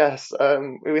 Yes,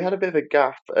 we had a bit of a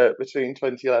gap between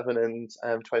 2011 and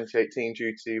 2018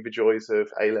 due to the joys of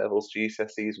A-levels,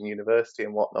 GCSEs and university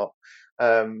and whatnot.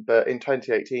 But in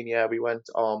 2018, we went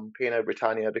on P&O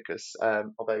Britannia because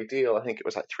of a deal. I think it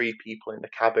was 3 people in the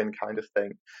cabin kind of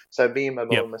thing. So me and my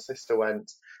mum and my sister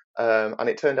went. And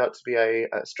it turned out to be a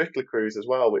Strictly cruise as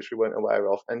well, which we weren't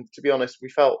aware of. And to be honest, we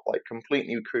felt like complete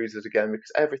new cruisers again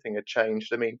because everything had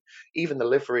changed. I mean, even the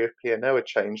livery of P&O had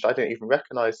changed. I didn't even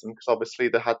recognise them because obviously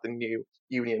they had the new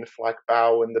Union flag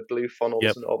bow and the blue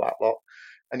funnels and all that lot.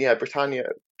 And yeah, Britannia,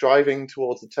 driving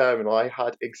towards the terminal, I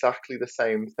had exactly the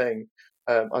same thing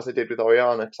as I did with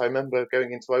Oceana. Because I remember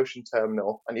going into Ocean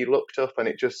Terminal and you looked up and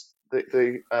it just,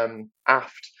 the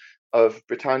aft of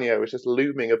Britannia was just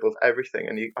looming above everything,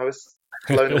 and I was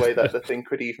blown away that the thing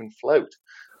could even float.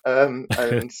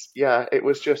 And yeah, it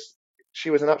was just, she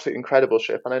was an absolutely incredible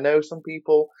ship. And I know some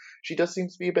people, she does seem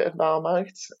to be a bit of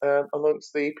Marmite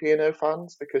amongst the P&O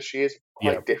fans because she is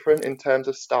quite different in terms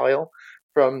of style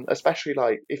from, especially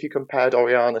like if you compared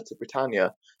Oceana to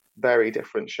Britannia, very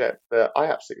different ship. But I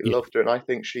absolutely loved her, and I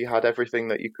think she had everything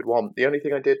that you could want. The only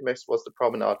thing I did miss was the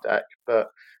promenade deck, but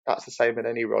that's the same in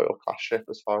any Royal class ship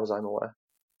as far as I'm aware.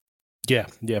 Yeah,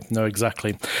 no,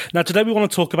 exactly. Now, today we want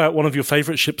to talk about one of your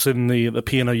favourite ships in the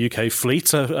P&O UK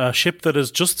fleet, a ship that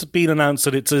has just been announced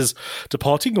that it is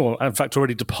departing, or in fact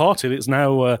already departed. It's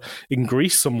now in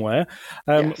Greece somewhere.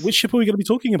 Which ship are we going to be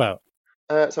talking about?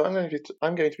 So I'm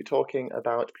going to be talking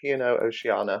about P&O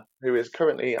Oceana, who is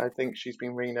currently, I think she's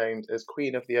been renamed as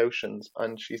Queen of the Oceans,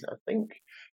 and she's, I think,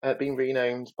 being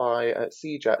renamed by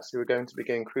Sea Jets, who are going to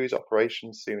begin cruise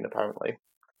operations soon, apparently.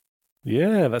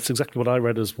 Yeah, that's exactly what I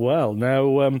read as well.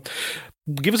 Now,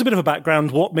 give us a bit of a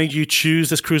background. What made you choose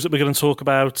this cruise that we're going to talk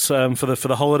about for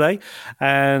the holiday,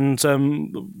 and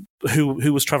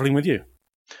who was travelling with you?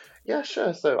 Yeah,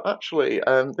 sure. So actually,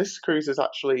 this cruise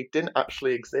didn't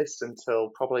actually exist until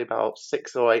probably about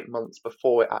 6 or 8 months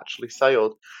before it actually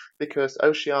sailed, because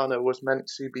Oceana was meant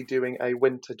to be doing a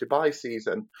winter Dubai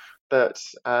season, but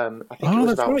I think it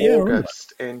was about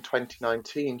August in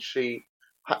 2019. She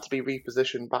had to be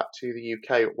repositioned back to the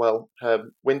UK. Well, her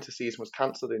winter season was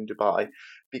cancelled in Dubai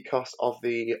because of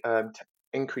the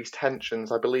increased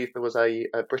tensions. I believe there was a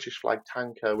British flag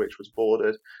tanker which was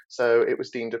boarded, so it was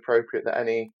deemed appropriate that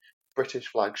any British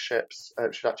flag ships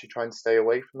should actually try and stay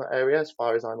away from that area, as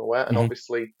far as I'm aware. And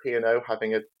obviously, P&O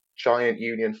having a giant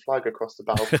Union flag across the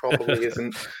bow probably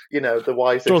isn't, the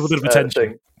wisest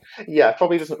thing. Yeah,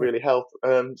 probably doesn't really help.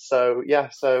 So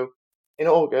in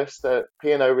August,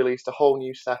 P&O released a whole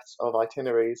new set of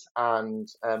itineraries, and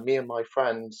me and my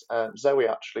friend Zoe,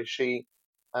 actually, she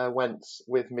went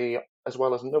with me as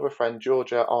well as another friend,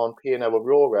 Georgia, on P&O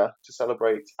Aurora to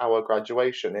celebrate our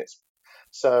graduation.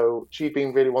 So she'd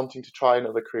been really wanting to try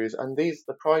another cruise, and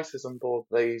the prices on board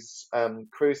these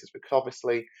cruises, because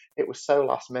obviously it was so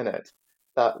last minute,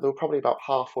 that they were probably about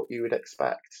half what you would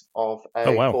expect of a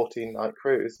 14-night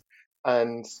cruise.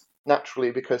 And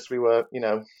naturally, because we were,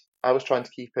 I was trying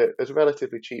to keep it as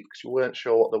relatively cheap because we weren't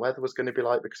sure what the weather was going to be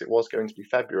like, because it was going to be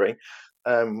February.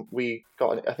 We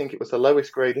got, I think it was the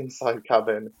lowest grade inside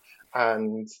cabin,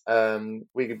 and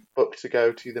we booked to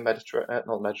go to the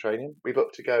Mediterranean. We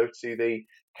booked to go to the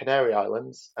Canary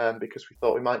Islands because we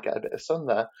thought we might get a bit of sun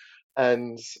there.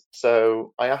 And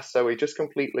so I asked Zoe, just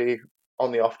completely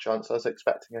on the off chance, I was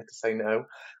expecting her to say no.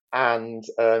 And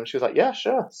she was like, yeah,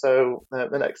 sure. So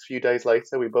the next few days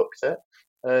later, we booked it.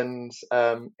 And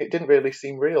it didn't really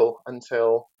seem real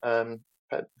until I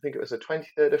think it was the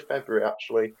 23rd of February,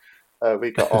 actually,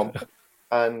 we got on.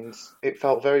 And it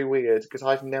felt very weird because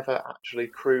I've never actually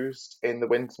cruised in the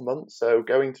winter months. So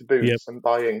going to Boots and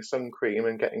buying sun cream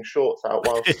and getting shorts out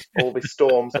whilst all the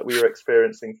storms that we were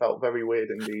experiencing felt very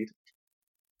weird indeed.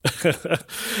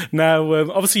 Now,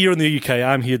 obviously you're in the UK,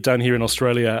 I'm down here in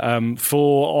Australia.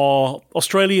 For our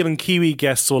Australian and Kiwi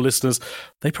guests or listeners,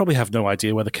 they probably have no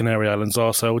idea where the Canary Islands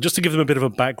are. So just to give them a bit of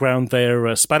a background,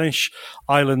 they're Spanish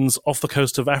islands off the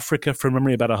coast of Africa, from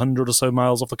memory about 100 or so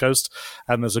miles off the coast.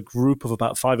 And there's a group of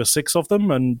about 5 or 6 of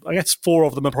them. And I guess 4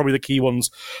 of them are probably the key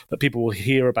ones that people will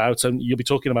hear about. And you'll be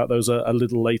talking about those a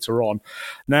little later on.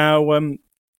 Now,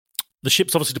 the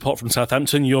ships obviously depart from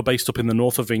Southampton. You're based up in the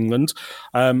north of England.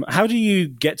 How do you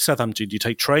get to Southampton? Do you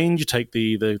take train? Do you take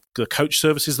the coach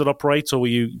services that operate, or were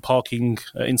you parking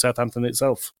in Southampton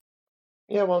itself?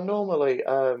 Yeah, well, normally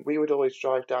we would always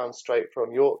drive down straight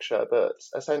from Yorkshire, but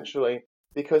essentially,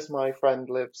 because my friend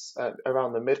lives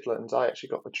around the Midlands, I actually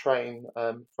got the train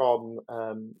from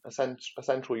a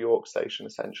central York station,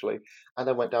 essentially, and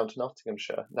then went down to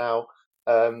Nottinghamshire. Now,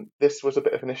 this was a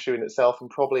bit of an issue in itself, and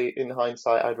probably in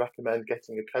hindsight, I'd recommend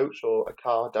getting a coach or a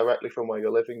car directly from where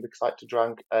you're living, because I had to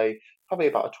drag a probably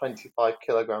about a 25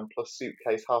 kilogram plus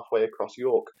suitcase halfway across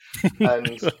York.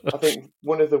 And I think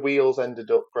one of the wheels ended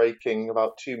up breaking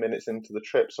about 2 minutes into the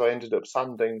trip, so I ended up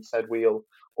sanding said wheel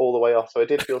all the way off. So I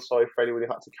did feel sorry for anyone who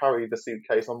had to carry the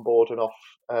suitcase on board and off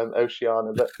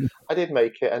Oceana, but I did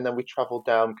make it. And then we travelled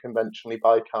down conventionally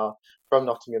by car from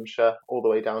Nottinghamshire all the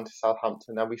way down to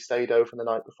Southampton, and we stayed over the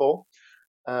night before.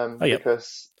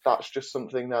 Because that's just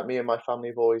something that me and my family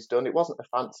have always done. It wasn't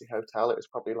a fancy hotel; it was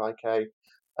probably like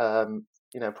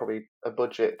probably a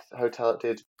budget hotel that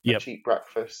did a cheap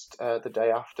breakfast the day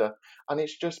after. And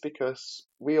it's just because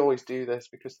we always do this,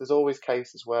 because there's always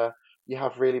cases where you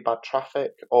have really bad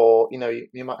traffic, or you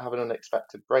might have an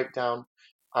unexpected breakdown,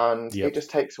 and it just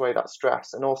takes away that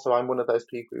stress. And also, I'm one of those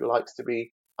people who likes to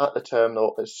be at the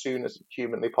terminal as soon as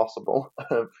humanly possible,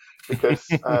 because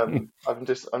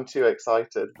I'm too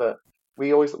excited. But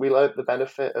we learned the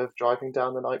benefit of driving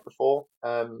down the night before,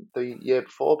 the year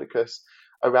before, because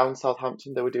around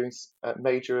Southampton they were doing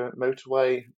major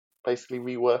motorway basically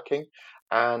reworking,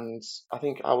 and I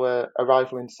think our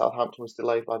arrival in Southampton was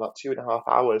delayed by about 2.5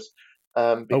 hours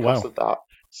because of that.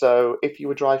 So if you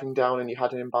were driving down and you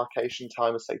had an embarkation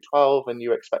time of say 12 and you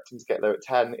were expecting to get there at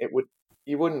 10,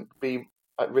 you wouldn't be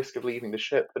at risk of leaving the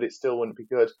ship, but it still wouldn't be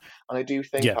good. And I do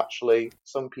think actually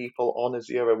some people on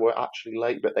Oceana were actually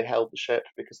late, but they held the ship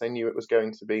because they knew it was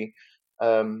going to be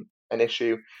an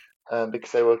issue,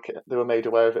 because they were made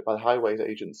aware of it by the Highways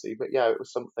Agency. But yeah, it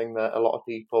was something that a lot of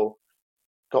people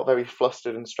got very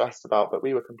flustered and stressed about, but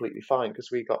we were completely fine because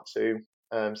we got to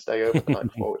stay over the night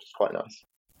before, which is quite nice.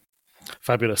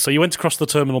 Fabulous. So you went across the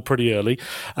terminal pretty early.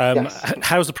 Yes.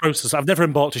 How's the process? I've never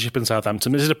embarked a ship in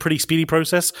Southampton. Is it a pretty speedy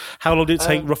process? How long did it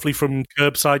take roughly from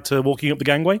curbside to walking up the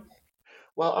gangway?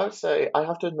 Well, I would say, I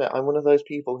have to admit, I'm one of those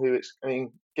people who,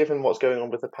 given what's going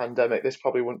on with the pandemic, this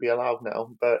probably wouldn't be allowed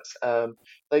now, but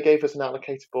they gave us an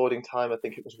allocated boarding time. I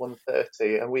think it was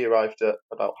 1:30, and we arrived at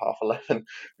about 11:30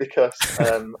 because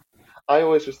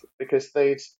because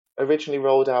they'd originally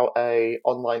rolled out a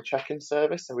online check-in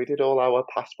service, and we did all our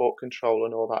passport control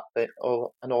and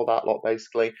all that lot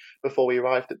basically before we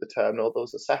arrived at the terminal. There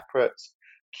was a separate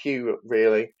queue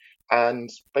really, and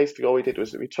basically all we did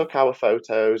was we took our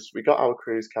photos, we got our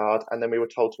cruise card, and then we were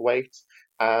told to wait.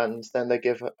 And then they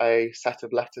give a set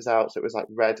of letters out, so it was like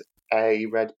red A,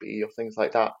 red B, or things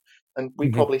like that. And we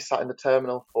probably sat in the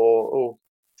terminal for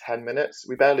 10 minutes.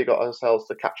 We barely got ourselves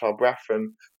to catch our breath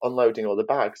from unloading all the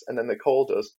bags, and then they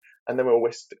called us, and then we were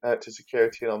whisked to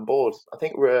security and on board. I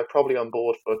think we were probably on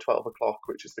board for 12 o'clock,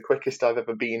 which is the quickest I've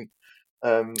ever been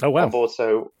on board.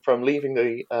 So from leaving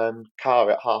the car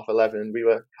at 11:30, we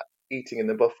were eating in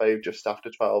the buffet just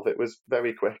after 12. It was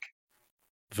very quick.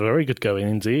 Very good going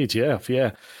indeed,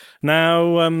 yeah.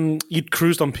 Now, you'd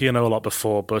cruised on P&O a lot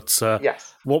before, but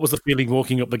yes. What was the feeling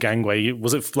walking up the gangway?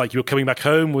 Was it like you were coming back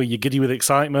home? Were you giddy with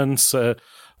excitement? What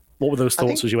were those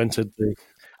thoughts as you entered the...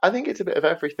 I think it's a bit of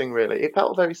everything, really. It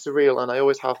felt very surreal, and I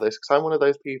always have this, because I'm one of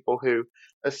those people who,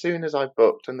 as soon as I've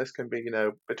booked, and this can be,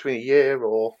 between a year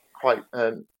or quite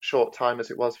short time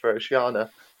as it was for Oceana,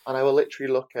 and I will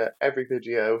literally look at every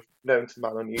video known to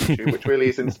man on YouTube, which really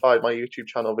has inspired my YouTube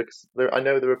channel, because I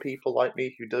know there are people like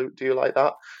me who do like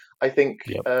that. I think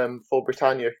for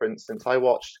Britannia, for instance, I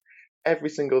watched every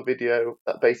single video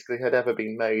that basically had ever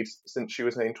been made since she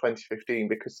was in 2015,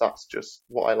 because that's just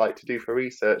what I like to do for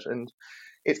research. And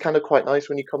it's kind of quite nice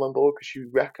when you come on board because you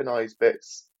recognise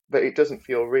bits, but it doesn't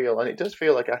feel real. And it does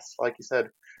feel, I guess, like you said,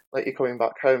 like you're coming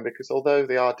back home, because although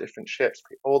they are different ships,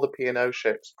 all the P&O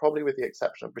ships, probably with the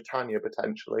exception of Britannia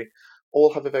potentially,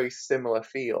 all have a very similar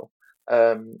feel.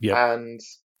 And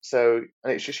so,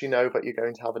 and it's just, but you're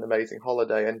going to have an amazing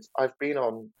holiday. And I've been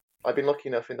lucky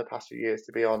enough in the past few years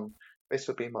to be on, this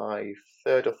would be my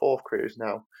third or fourth cruise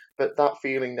now, but that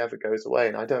feeling never goes away,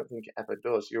 and I don't think it ever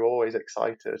does. You're always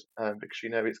excited because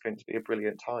it's going to be a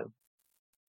brilliant time.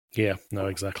 Yeah, no,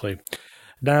 exactly.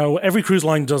 Now, every cruise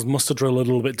line does muster drill a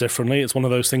little bit differently. It's one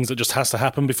of those things that just has to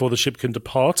happen before the ship can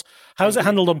depart. How is it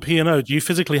handled on P&O? Do you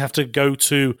physically have to go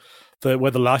to where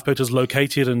the lifeboat is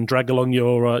located and drag along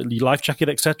your life jacket,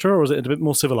 etc., or is it a bit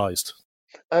more civilized?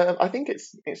 I think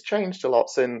it's changed a lot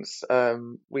since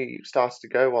we started to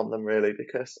go on them, really,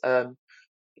 because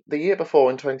the year before,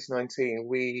 in 2019,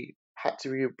 we had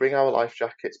to bring our life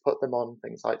jackets, put them on,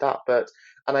 things like that.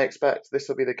 And I expect this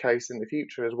will be the case in the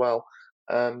future as well.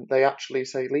 They actually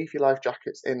say leave your life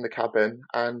jackets in the cabin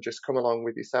and just come along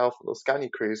with yourself. They'll scan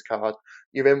your cruise card.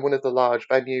 You're in one of the large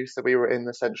venues, so we were in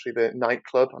essentially the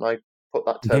nightclub, and I put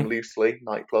that term loosely,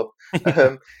 nightclub,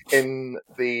 and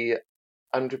we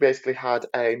basically had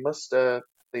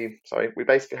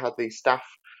the staff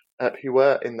who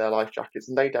were in their life jackets,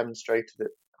 and they demonstrated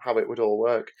how it would all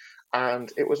work.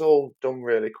 and it was all done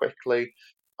really quickly.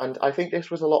 And I think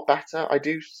this was a lot better. I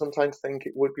do sometimes think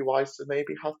it would be wise to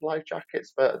maybe have life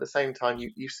jackets, but at the same time,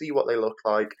 you see what they look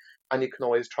like, and you can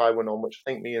always try one on, which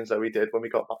I think me and Zoe did when we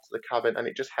got back to the cabin, and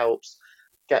it just helps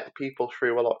get people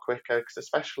through a lot quicker, because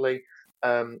especially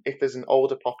if there's an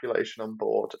older population on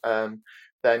board,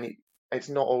 then it's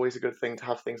not always a good thing to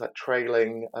have things like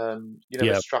trailing,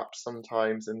 the straps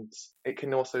sometimes, and it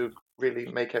can also really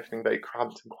make everything very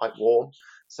cramped and quite warm.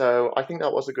 So I think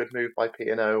that was a good move by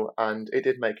P&O, and it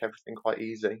did make everything quite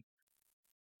easy.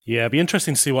 Yeah, it'd be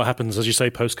interesting to see what happens, as you say,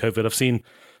 post-COVID. I've seen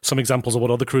some examples of what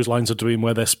other cruise lines are doing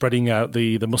where they're spreading out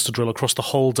the muster drill across the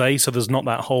whole day, so there's not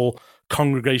that whole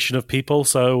congregation of people.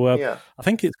 So I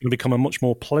think it's going to become a much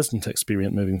more pleasant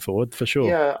experience moving forward, for sure.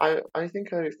 Yeah, I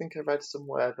think I read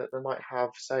somewhere that they might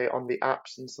have, say, on the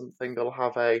apps and something, they'll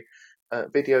have a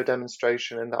video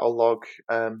demonstration, and that'll log.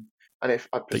 And if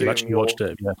I presume you actually watched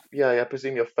it, I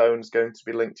presume your phone's going to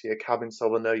be linked to your cabin, so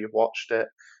they'll know you've watched it.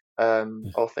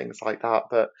 Or things like that.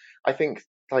 But I think,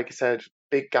 like you said,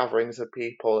 big gatherings of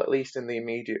people, at least in the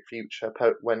immediate future,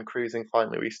 when cruising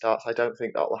finally restarts, I don't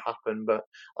think that will happen. But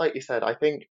like you said, I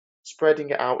think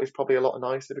spreading it out is probably a lot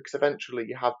nicer, because eventually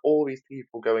you have all these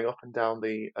people going up and down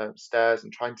the stairs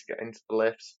and trying to get into the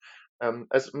lifts.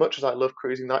 As much as I love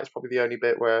cruising, that is probably the only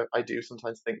bit where I do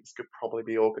sometimes think this could probably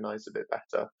be organised a bit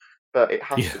better. But it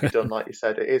has to be done, like you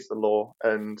said. It is the law,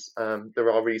 and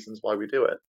there are reasons why we do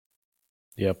it.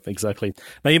 Yeah, exactly.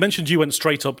 Now, you mentioned you went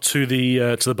straight up to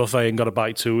the buffet and got a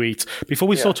bite to eat. Before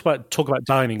we talk about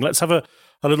dining, let's have a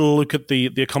little look at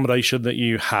the accommodation that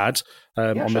you had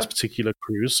on this particular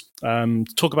cruise.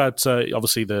 Talk about,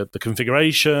 obviously, the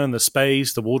configuration, the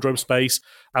space, the wardrobe space.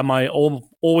 And my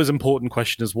always important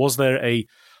question is, was there a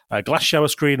glass shower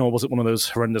screen, or was it one of those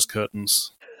horrendous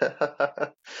curtains?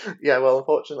 Yeah, well,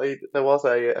 unfortunately, there was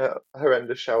a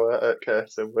horrendous shower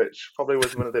curtain, which probably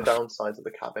was one of the downsides of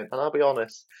the cabin. And I'll be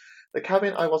honest, the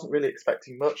cabin, I wasn't really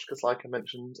expecting much, because, like I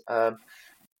mentioned,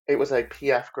 it was a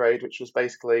PF grade, which was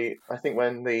basically, I think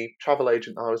when the travel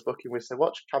agent I was booking with said,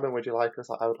 "What cabin would you like?" I was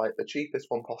like, "I would like the cheapest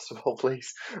one possible,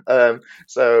 please."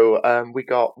 So we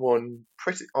got one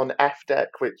pretty on F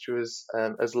deck, which was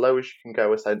as low as you can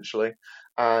go, essentially,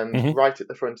 and right at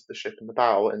the front of the ship in the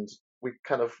bow. And we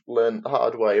kind of learned the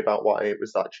hard way about why it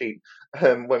was that cheap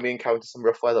when we encountered some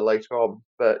rough weather later on.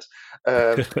 But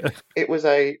it was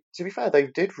to be fair, they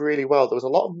did really well. There was a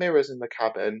lot of mirrors in the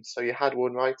cabin, so you had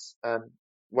one right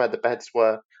where the beds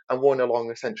were, and one along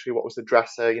essentially what was the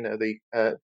dresser,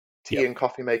 the tea and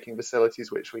coffee making facilities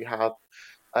which we have.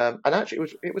 And actually,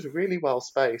 it was really well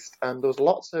spaced, and there was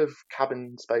lots of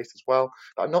cabin space as well.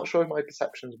 But I'm not sure if my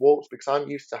perceptions warped, because I'm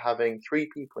used to having 3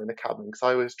 people in the cabin, because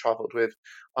I always travelled with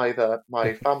either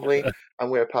my family,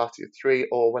 and we're a party of 3,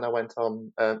 or when I went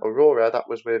on Aurora, that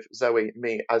was with Zoe,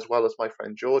 me, as well as my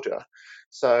friend Georgia.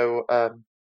 So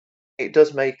it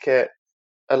does make it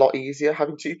a lot easier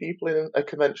having 2 people in a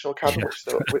conventional cabin,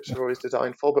 which they're always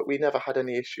designed for. But we never had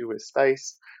any issue with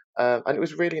space. And it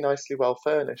was really nicely well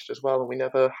furnished as well, and we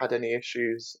never had any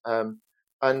issues.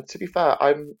 And to be fair,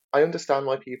 I understand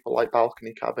why people like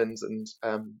balcony cabins and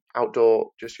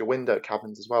outdoor, just your window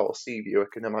cabins as well, or sea view, I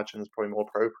can imagine is probably more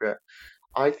appropriate.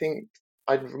 I think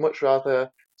I'd much rather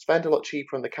spend a lot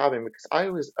cheaper on the cabin, because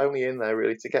I was only in there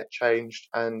really to get changed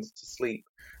and to sleep.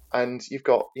 And you've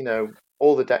got,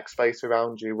 all the deck space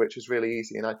around you, which is really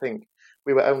easy. And I think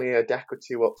we were only a deck or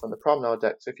 2 up from the promenade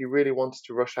deck, so if you really wanted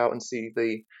to rush out and see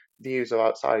the views of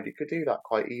outside, you could do that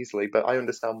quite easily. But I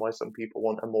understand why some people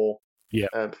want a more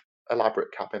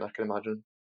elaborate cabin, I can imagine.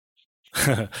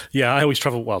 Yeah, I always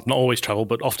travel, well, not always travel,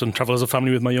 but often travel as a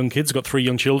family with my young kids. I've got 3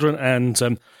 young children,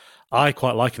 and I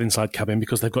quite like an inside cabin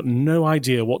because they've got no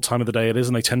idea what time of the day it is,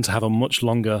 and they tend to have a much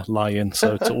longer lie-in,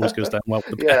 so it always goes down well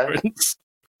with the parents.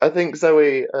 I think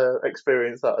Zoe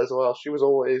experienced that as well. She was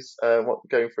always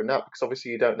going for a nap, because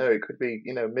obviously you don't know. It could be,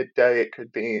 midday. It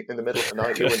could be in the middle of the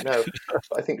night. You wouldn't know.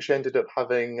 But I think she ended up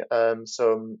having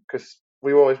some, because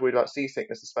we were always worried about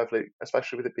seasickness,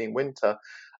 especially with it being winter.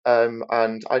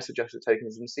 And I suggested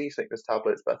taking some seasickness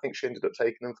tablets, but I think she ended up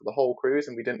taking them for the whole cruise,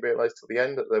 and we didn't realise till the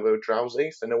end that they were drowsy.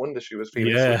 So no wonder she was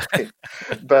feeling sleepy.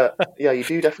 But yeah, you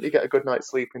do definitely get a good night's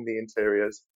sleep in the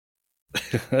interiors.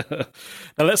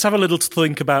 Now let's have a little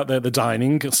think about the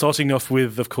dining, starting off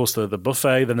with, of course, the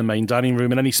buffet, then the main dining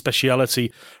room, and any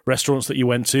speciality restaurants that you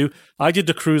went to. I did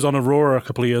the cruise on Aurora a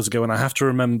couple of years ago, and I have to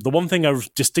remember, the one thing I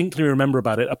distinctly remember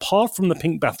about it, apart from the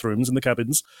pink bathrooms in the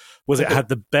cabins, was it had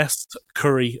the best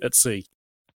curry at sea.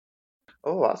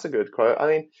 Oh, that's a good quote. I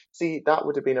mean, see, that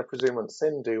would have been a presumed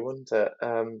Sindhu, wouldn't it?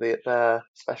 Their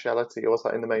speciality, or was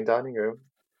that in the main dining room?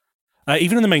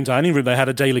 Even in the main dining room, they had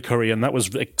a daily curry, and that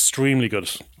was extremely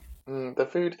good. The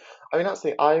food, I mean, that's the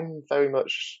thing. I'm very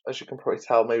much, as you can probably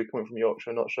tell, maybe coming from Yorkshire,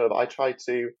 I'm not sure, but I try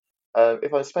to,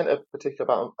 if I spent a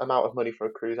particular amount of money for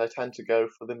a cruise, I tend to go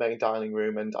for the main dining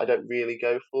room, and I don't really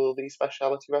go for the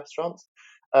specialty restaurants.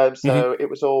 Hmm. So it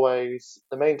was always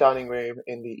the main dining room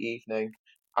in the evening,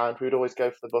 and we would always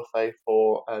go for the buffet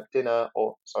for dinner,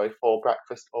 or sorry, for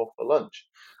breakfast or for lunch.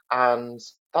 And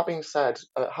that being said,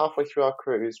 halfway through our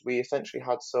cruise, we essentially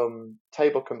had some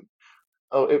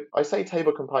I say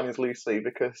table companions loosely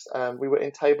because we were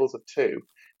in tables of two,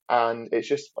 and it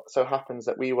just so happens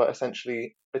that we were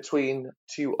essentially between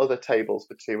two other tables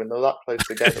for two, and they're that close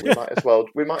together. We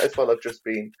might as well have just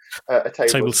been a table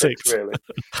Table of six, six. really.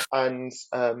 And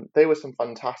they were some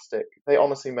fantastic. They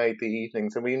honestly made the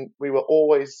evenings, and we were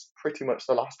always pretty much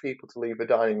the last people to leave the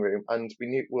dining room, and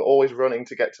we were always running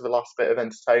to get to the last bit of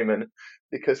entertainment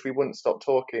because we wouldn't stop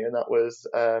talking, and that was.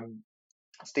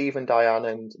 Steve and Diane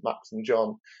and Max and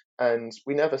John, and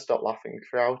we never stopped laughing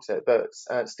throughout it. But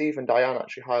Steve and Diane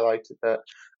actually highlighted that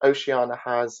Oceana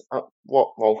has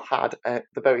had at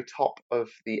the very top of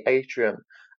the atrium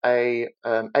a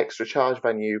extra charge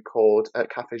venue called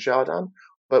Cafe Jardin.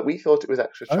 But we thought it was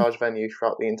extra Oh, charge venue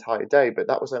throughout the entire day, but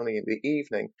that was only in the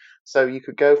evening. So you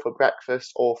could go for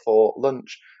breakfast or for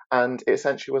lunch, and it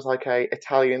essentially was like a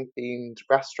Italian themed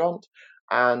restaurant,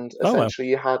 and oh well. essentially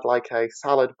you had like a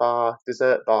salad bar,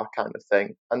 dessert bar kind of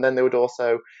thing. And then they would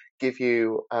also give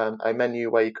you a menu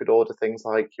where you could order things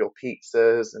like your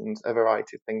pizzas and a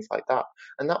variety of things like that.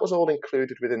 And that was all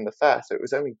included within the fare. So it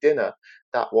was only dinner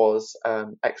that was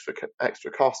extra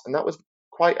cost. And that was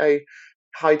quite a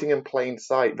hiding in plain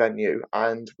sight venue.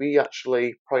 And we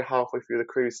actually, probably halfway through the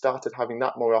cruise, started having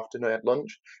that more often at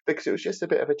lunch because it was just a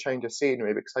bit of a change of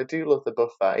scenery because I do love the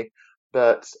buffet.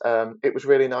 But it was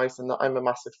really nice, and I'm a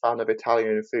massive fan of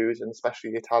Italian food, and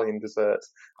especially Italian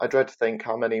desserts. I dread to think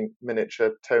how many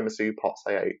miniature tiramisu pots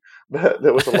I ate, but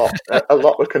there was a lot. A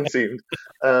lot were consumed.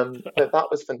 But that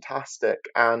was fantastic,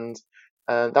 and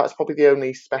that's probably the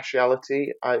only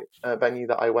speciality venue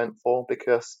that I went for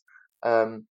because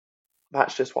um,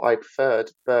 that's just what I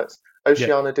preferred. But Yeah.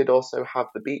 Oceana did also have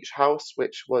the beach house,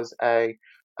 which was a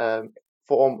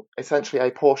essentially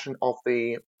a portion of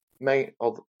the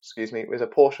it was a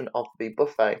portion of the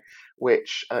buffet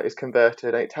which is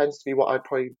converted, and it tends to be what I'd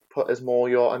probably put as more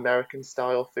your American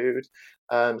style food.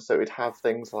 So it would have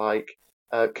things like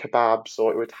kebabs,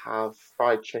 or it would have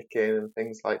fried chicken and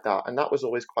things like that, and that was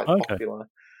always quite Okay. popular.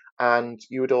 And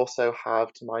you would also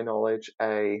have, to my knowledge,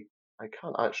 I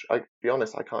be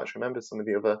honest, I can't actually remember some of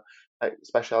the other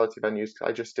specialty venues because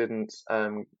I just didn't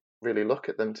really look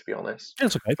at them, to be honest.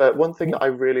 That's okay. But one thing that I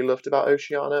really loved about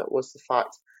Oceana was the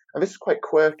fact, and this is quite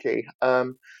quirky,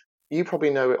 you probably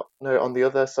know it on the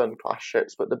other Sun class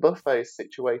ships, but the buffet is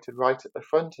situated right at the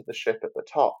front of the ship at the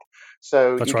top.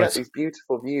 So That's you right. get these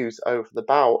beautiful views over the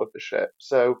bow of the ship.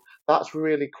 So that's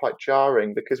really quite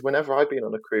jarring because whenever I've been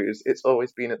on a cruise, it's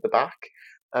always been at the back.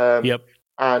 Yep.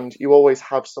 And you always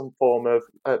have some form of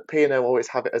P&O always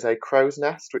have it as a crow's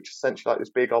nest, which is essentially like this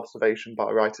big observation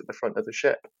bar right at the front of the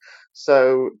ship.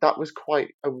 So that was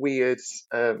quite a weird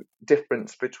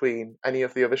difference between any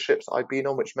of the other ships I've been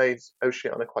on, which made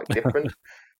Oceana quite different.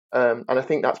 And I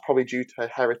think that's probably due to her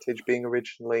heritage being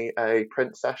originally a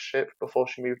princess ship before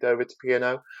she moved over to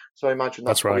P&O. So I imagine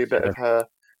that's probably right, a bit of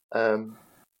her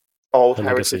old The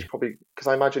heritage, legacy. probably, because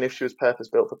I imagine if she was purpose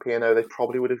built for P&O, they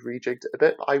probably would have rejigged it a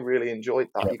bit. But I really enjoyed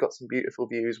that. Yep. You got some beautiful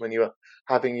views when you were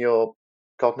having your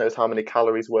God knows how many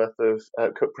calories worth of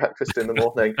cooked breakfast in the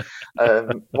morning,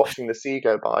 watching the sea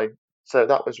go by. So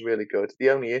that was really good. The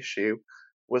only issue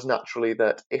was naturally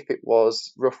that if it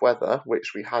was rough weather,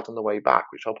 which we had on the way back,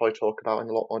 which I'll probably talk about in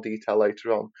a lot more detail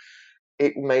later on,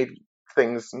 it made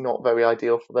things not very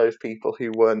ideal for those people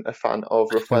who weren't a fan of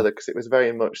rough weather because it was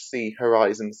very much sea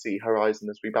horizon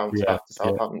as we bounced Yeah. back to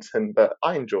Southampton. But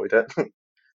I enjoyed it.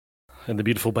 In the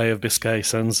beautiful Bay of Biscay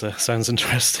sounds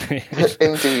interesting.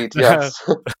 Indeed, yes.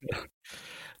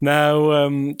 Now,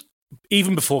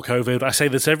 even before COVID, I say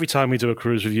this every time we do a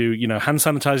cruise review, hand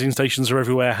sanitizing stations are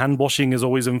everywhere. Hand washing is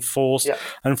always enforced. Yeah.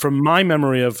 And from my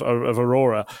memory of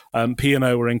Aurora,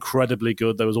 P&O were incredibly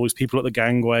good. There was always people at the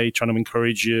gangway trying to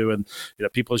encourage you and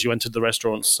people as you entered the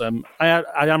restaurants. I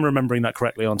am remembering that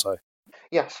correctly, aren't I?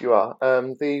 Yes, you are.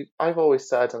 I've always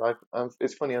said, and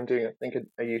it's funny, I'm doing, I think,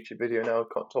 a YouTube video now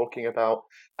talking about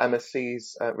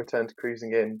MSC's return to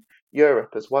cruising in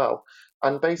Europe as well.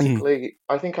 And basically,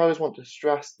 I think I always want to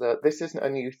stress that this isn't a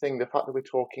new thing. The fact that we're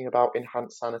talking about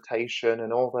enhanced sanitation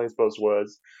and all those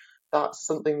buzzwords, that's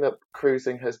something that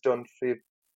cruising has done for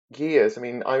years. I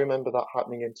mean, I remember that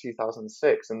happening in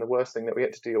 2006, and the worst thing that we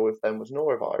had to deal with then was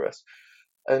norovirus.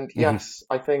 And yes,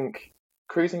 I think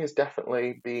cruising has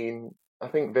definitely been, I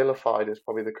think, vilified is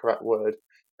probably the correct word,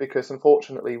 because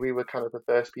unfortunately we were kind of the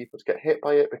first people to get hit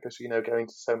by it because, going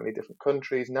to so many different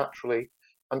countries naturally,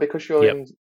 and because Yep.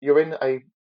 you're in a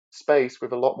space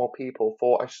with a lot more people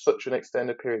for such an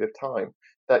extended period of time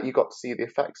that you got to see the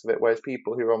effects of it. Whereas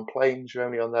people who are on planes, you're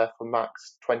only on there for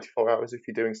max 24 hours if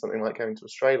you're doing something like going to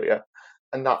Australia,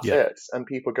 and that's Yep. it. And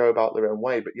people go about their own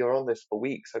way, but you're on this for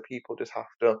weeks, so people just have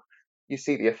to, you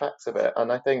see the effects of it. And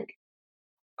I think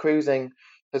cruising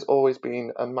has always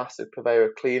been a massive purveyor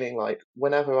of cleaning. Like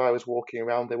whenever I was walking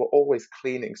around, they were always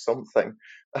cleaning something.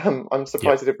 I'm Yep.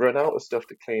 surprised they didn't run out of stuff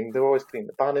to clean. They were always cleaning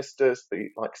the banisters, the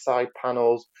like side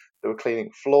panels. They were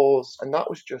cleaning floors, and that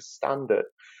was just standard.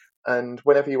 And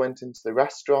whenever you went into the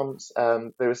restaurants,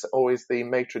 there was always the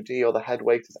maitre d' or the head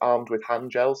waiters armed with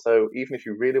hand gel. So even if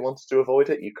you really wanted to avoid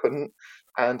it, you couldn't.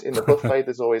 And in the buffet,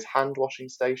 there's always hand washing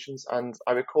stations. And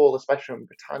I recall, especially on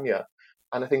Britannia,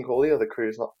 and I think all the other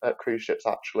cruise ships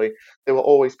actually, there were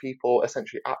always people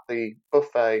essentially at the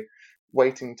buffet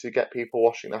waiting to get people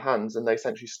washing their hands, and they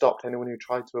essentially stopped anyone who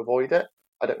tried to avoid it.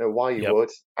 I don't know why you Yep.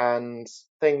 would. And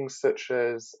things such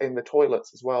as in the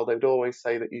toilets as well, they would always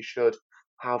say that you should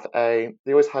they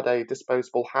always had a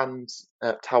disposable hand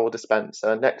towel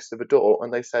dispenser next to the door,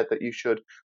 and they said that you should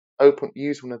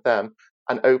use one of them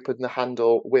and open the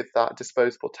handle with that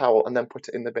disposable towel and then put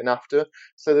it in the bin after.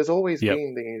 So there's always Yep.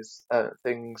 been these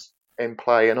things in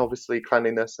play, and obviously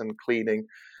cleanliness and cleaning,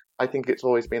 I think it's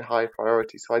always been high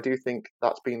priority. So I do think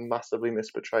that's been massively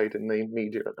misportrayed in the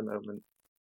media at the moment.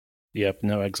 Yep,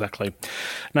 no, exactly.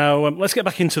 Now, let's get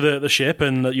back into the ship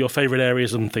and your favourite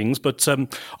areas and things. But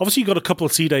obviously, you've got a couple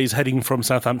of sea days heading from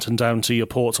Southampton down to your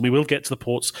ports, and we will get to the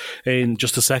ports in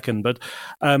just a second. But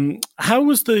how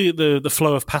was the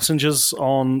flow of passengers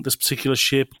on this particular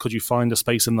ship? Could you find a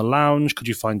space in the lounge? Could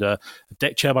you find a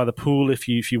deck chair by the pool if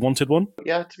you wanted one?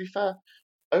 Yeah, to be fair,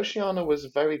 Oceana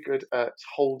was very good at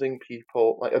holding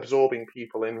people, like absorbing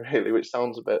people in, really, which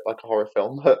sounds a bit like a horror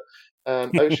film. But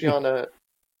Oceana,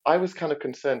 I was kind of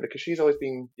concerned because she's always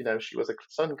been, she was a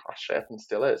Sun class ship and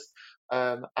still is.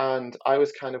 And I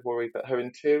was kind of worried that her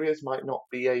interiors might not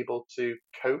be able to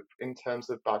cope in terms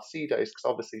of bad sea days, because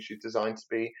obviously she's designed to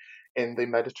be in the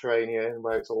Mediterranean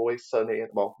where it's always sunny. And,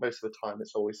 well, most of the time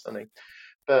it's always sunny.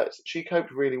 But she coped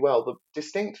really well. The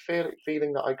distinct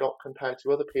feeling that I got compared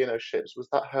to other P&O ships was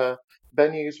that her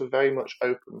venues were very much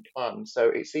open plan. So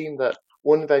it seemed that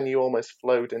one venue almost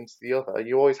flowed into the other.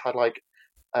 You always had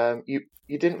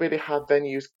you didn't really have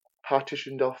venues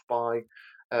partitioned off by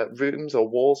rooms or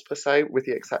walls per se, with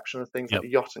the exception of things like the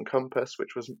Yacht and Compass,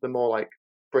 which was the more like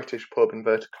British pub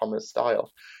inverted commas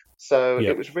style. So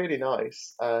it was really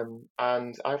nice. And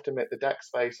I have to admit, the deck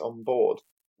space on board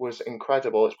was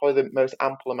incredible. It's probably the most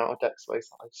ample amount of deck space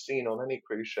that I've seen on any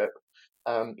cruise ship.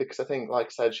 Because I think, like I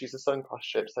said, she's a Sun class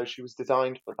ship, so she was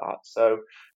designed for that. So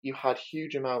you had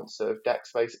huge amounts of deck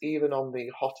space, even on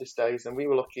the hottest days. And we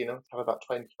were lucky enough to have about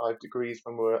 25 degrees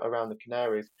when we were around the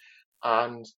Canaries.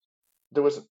 And there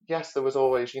was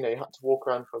always, you had to walk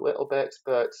around for a little bit,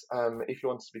 but if you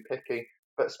wanted to be picky,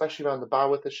 but especially around the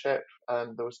bow of the ship,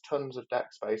 there was tons of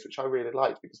deck space, which I really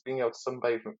liked, because being able to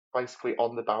sunbathe basically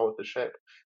on the bow of the ship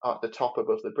at the top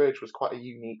above the bridge was quite a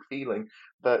unique feeling.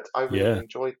 But I really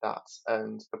enjoyed that.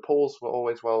 And the pools were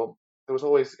always, there was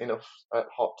always enough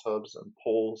hot tubs and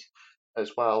pools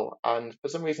as well. And for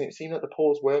some reason, it seemed that the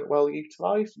pools weren't well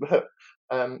utilised, but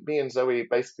me and Zoe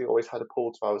basically always had a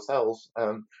pool to ourselves,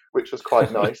 which was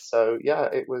quite nice. So yeah,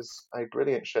 it was a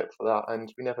brilliant ship for that,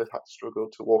 and we never had to struggle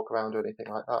to walk around or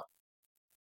anything like that.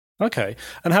 Okay.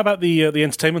 And how about the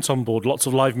entertainment on board? Lots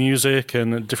of live music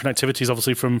and different activities,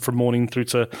 obviously, from morning through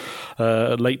to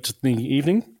late in the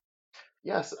evening?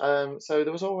 Yes. So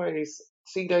there was always,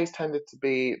 sea days tended to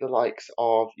be the likes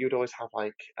of, you'd always have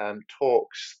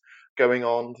talks going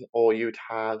on, or you'd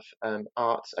have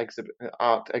art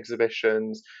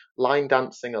exhibitions, line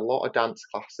dancing, a lot of dance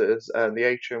classes. The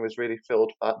atrium was really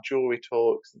filled with that, jewellery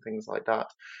talks and things like that.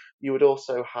 You would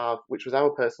also have, which was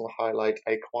our personal highlight,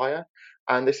 a choir.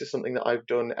 And this is something that I've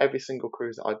done every single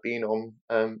cruise that I've been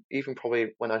on, even probably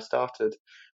when I started.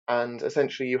 And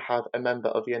essentially you have a member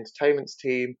of the entertainments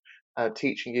team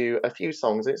teaching you a few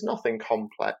songs. It's nothing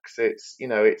complex. It's,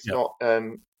 it's not,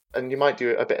 and you might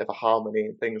do a bit of a harmony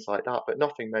and things like that, but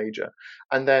nothing major.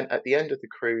 And then at the end of the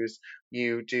cruise,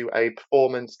 you do a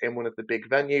performance in one of the big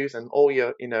venues, and all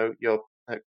your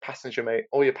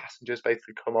passengers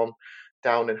basically come on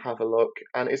down and have a look.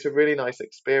 And it's a really nice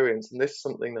experience. And this is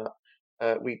something that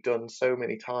we've done so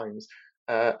many times.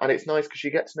 And it's nice because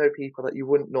you get to know people that you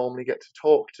wouldn't normally get to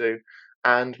talk to.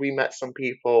 And we met some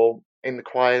people in the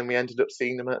choir, and we ended up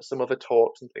seeing them at some other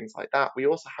talks and things like that. We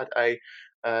also had a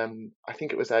I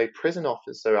think it was a prison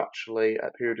officer actually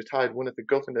who retired, one of the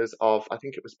governors of, I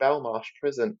think it was Belmarsh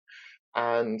Prison,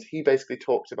 and he basically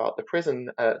talked about the prison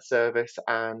service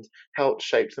and helped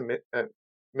shape some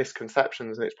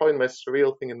misconceptions. And it's probably the most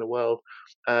surreal thing in the world,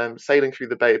 sailing through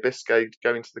the Bay of Biscay,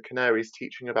 going to the Canaries,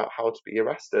 teaching about how to be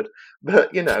arrested.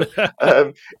 But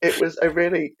it was a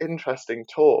really interesting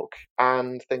talk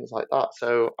and things like that.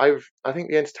 So I think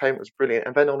the entertainment was brilliant.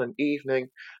 And then on an evening,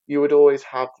 you would always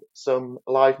have some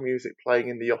live music playing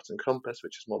in the Yacht and Compass,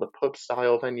 which is more the pub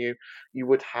style venue. You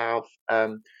would have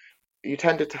you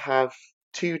tended to have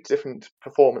two different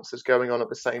performances going on at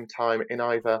the same time in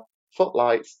either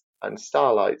Footlights and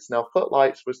Starlights. Now,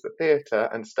 Footlights was the theatre,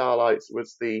 and Starlights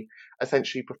was the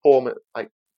essentially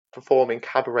performing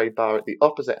cabaret bar at the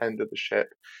opposite end of the ship.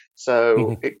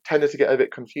 So it tended to get a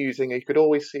bit confusing. You could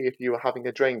always see if you were having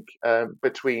a drink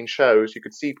between shows. You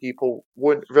could see people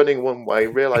running one way,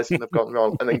 realising they've gone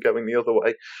wrong, and then going the other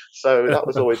way. So that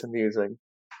was always amusing.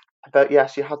 But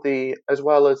yes, you had as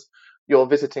well as your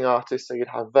visiting artists, so you'd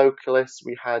have vocalists,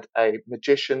 we had a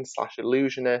magician /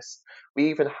 illusionist, we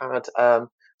even had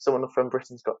someone from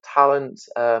Britain's Got Talent.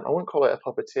 I wouldn't call it a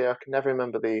puppeteer, I can never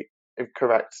remember the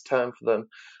correct term for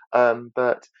them,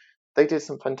 but they did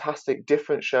some fantastic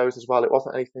different shows as well. It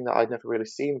wasn't anything that I'd never really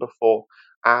seen before.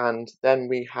 And then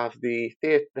we have the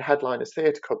Headliners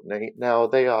Theatre Company. Now,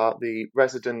 they are the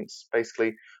residents,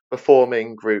 basically,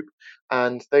 performing group,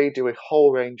 and they do a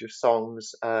whole range of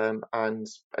songs and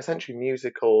essentially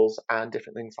musicals and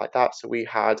different things like that. So we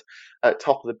had at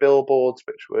Top of the Billboards,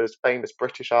 which was famous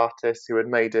British artists who had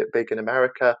made it big in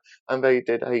America, and they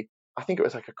did I think it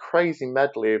was like a crazy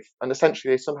medley and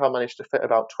essentially they somehow managed to fit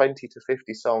about 20 to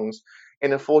 50 songs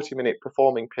in a 40-minute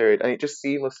performing period, and it just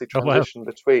seamlessly transitioned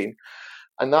between.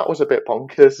 And that was a bit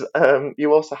bonkers.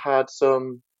 You also had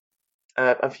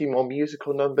a few more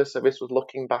musical numbers. So this was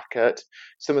looking back at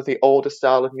some of the older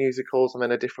style of musicals, and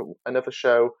then another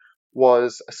show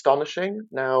was Astonishing.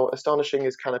 Now, Astonishing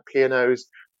is kind of P&O's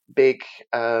big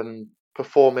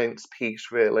performance piece,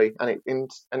 really, and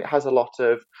it has a lot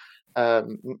of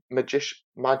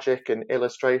magic and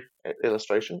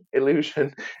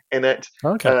illusion in it.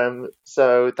 Okay.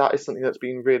 So that is something that's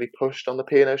been really pushed on the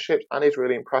P&O ships and is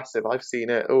really impressive. I've seen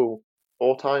it 4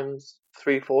 times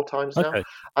now,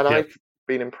 and I've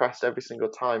been impressed every single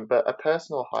time. But a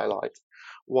personal highlight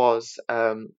was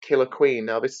Killer Queen.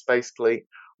 Now, this basically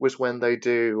was when they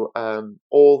do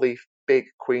all the big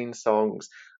Queen songs.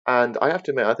 And I have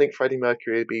to admit, I think Freddie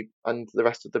Mercury and the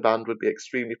rest of the band would be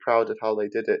extremely proud of how they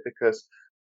did it, because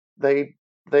they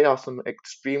are some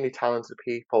extremely talented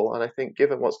people. And I think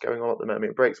given what's going on at the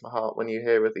moment, it breaks my heart when you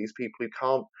hear of these people who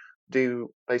can't do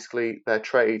basically their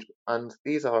trade. And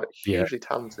these are hugely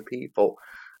talented people.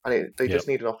 And they just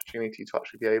need an opportunity to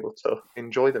actually be able to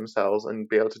enjoy themselves and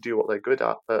be able to do what they're good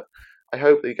at. But I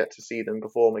hope that you get to see them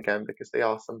perform again, because they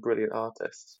are some brilliant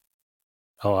artists.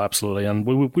 Oh, absolutely, and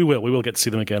we will get to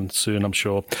see them again soon, I'm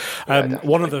sure.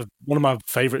 One of my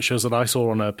favourite shows that I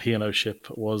saw on a P&O ship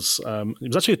was it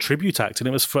was actually a tribute act, and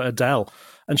it was for Adele,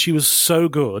 and she was so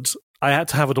good. I had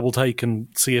to have a double take and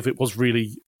see if it was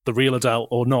really the real Adele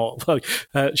or not.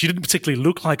 She didn't particularly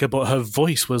look like her, but her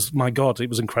voice was, my God, it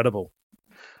was incredible.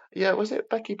 Yeah, was it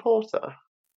Becky Porter?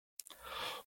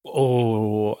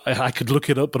 Oh, I could look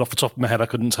it up, but off the top of my head, I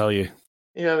couldn't tell you.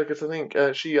 Yeah, because I think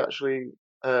she actually.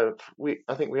 I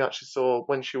think we actually saw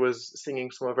when she was singing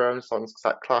some of her own songs, because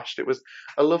that clashed. It was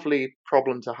a lovely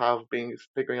problem to have,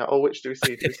 figuring out, which do we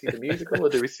see? Do we see the musical or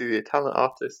do we see the talent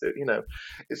artist?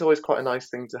 It's always quite a nice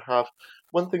thing to have.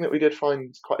 One thing that we did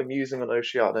find quite amusing on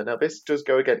Oceana, now this does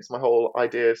go against my whole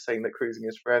idea of saying that cruising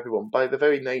is for everyone. By the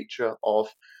very nature of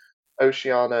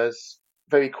Oceana's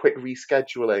very quick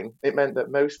rescheduling, it meant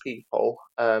that most people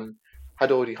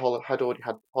had already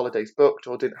had holidays booked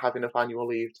or didn't have enough annual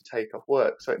leave to take off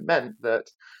work. So it meant that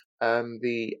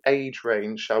the age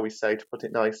range, shall we say, to put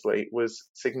it nicely, was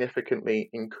significantly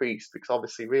increased, because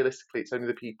obviously, realistically, it's only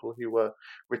the people who were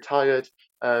retired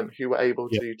who were able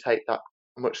to take that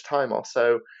much time off.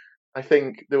 So I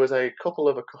think there was a couple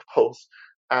of couples,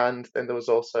 and then there was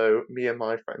also me and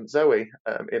my friend Zoe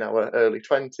in our early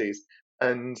 20s.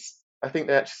 And I think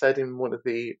they actually said in one of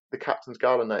the captain's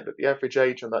gala night that the average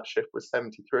age on that ship was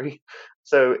 73.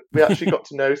 So we actually got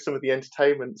to know some of the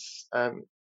entertainment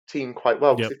team quite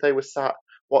well, because if they were sat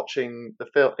watching the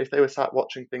film, if they were sat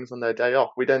watching things on their day off,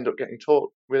 we'd end up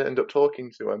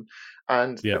talking to them.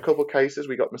 And a couple of cases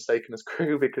we got mistaken as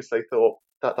crew because they thought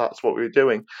that that's what we were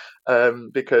doing.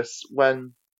 Because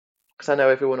I know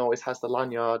everyone always has the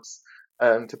lanyards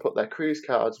to put their cruise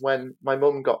cards. When my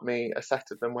mum got me a set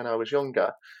of them when I was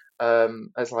younger,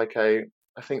 as like a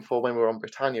I think for when we were on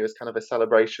Britannia as kind of a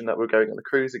celebration that we're going on a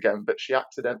cruise again, but she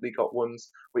accidentally got ones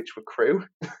which were crew,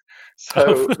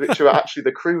 so which were actually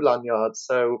the crew lanyards.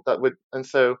 So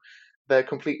they're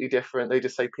completely different. They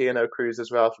just say P&O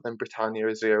Cruises rather than Britannia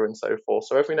Azure and so forth.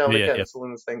 So every now and again,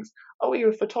 someone thinks, "Oh, are you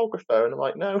a photographer?" And I'm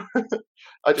like, "No,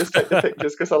 I just take the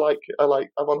pictures because I'm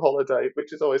on holiday,"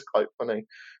 which is always quite funny.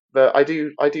 But I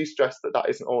do stress that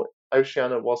isn't all.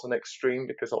 Oceana was an extreme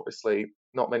because obviously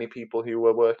not many people who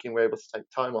were working were able to take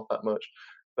time off that much.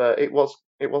 But it was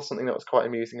something that was quite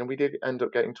amusing, and we did end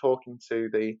up talking to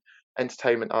the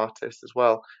entertainment artist as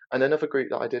well. And another group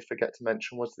that I did forget to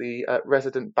mention was the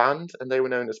resident band, and they were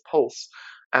known as Pulse,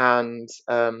 and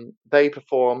they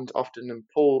performed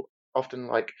often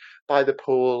like by the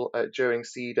pool during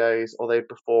sea days, or they'd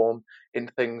perform in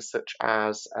things such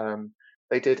as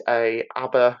they did a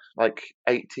ABBA like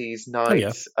 80s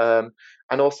night,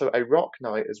 and also a rock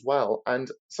night as well.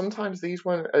 And sometimes these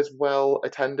weren't as well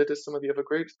attended as some of the other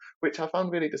groups, which I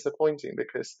found really disappointing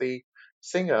because the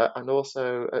singer and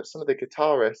also some of the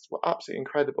guitarists were absolutely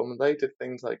incredible. And they did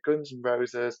things like Guns N'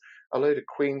 Roses, a load of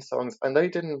Queen songs, and they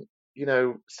didn't,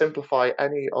 simplify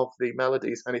any of the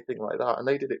melodies, anything like that. And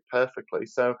they did it perfectly.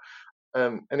 So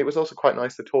and it was also quite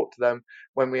nice to talk to them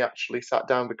when we actually sat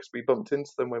down, because we bumped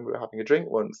into them when we were having a drink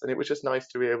once, and it was just nice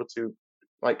to be able to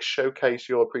like showcase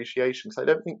your appreciation. Because I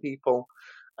don't think people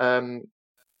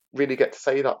really get to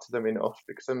say that to them enough.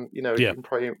 Because you can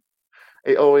probably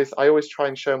I always try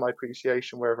and show my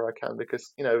appreciation wherever I can,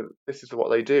 because this is what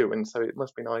they do, and so it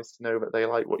must be nice to know that they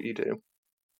like what you do.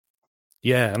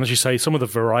 Yeah, and as you say, some of the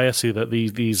variety that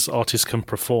these artists can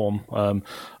perform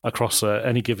across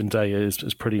any given day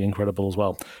is pretty incredible as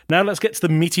well. Now let's get to the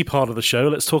meaty part of the show.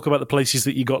 Let's talk about the places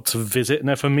that you got to visit.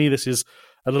 Now for me, this is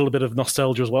a little bit of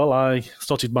nostalgia as well. I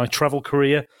started my travel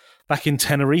career back in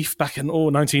Tenerife, back in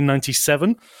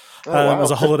 1997,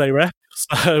 as a holiday rep.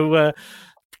 So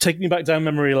take me back down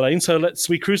memory lane. So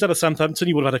we cruised out of Southampton.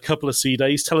 You would have had a couple of sea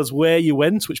days. Tell us where you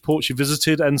went, which ports you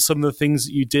visited, and some of the things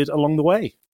that you did along the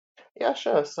way. Yeah,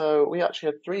 sure. So we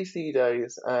actually had 3 sea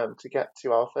days to get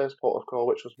to our first port of call,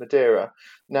 which was Madeira.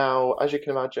 Now, as you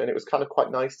can imagine, it was kind of quite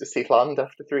nice to see land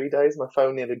after 3 days. My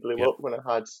phone nearly blew up when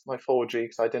I had my 4G,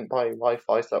 because I didn't buy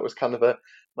Wi-Fi, so that was kind of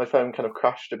my phone kind of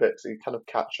crashed a bit to kind of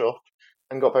catch up,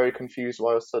 and got very confused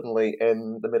why I was suddenly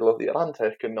in the middle of the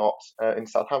Atlantic and not in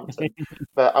Southampton.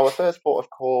 But our first port of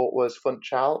call was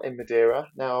Funchal in Madeira.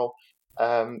 Now,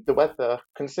 the weather,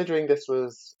 considering this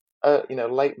was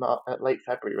late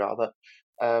February rather.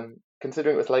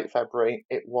 Considering it was late February,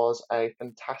 it was a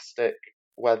fantastic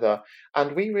weather,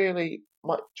 and we really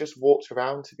just walked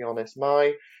around. To be honest,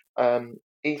 my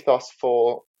ethos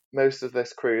for most of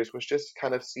this cruise was just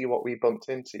kind of see what we bumped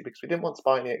into, because we didn't want to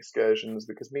buy any excursions,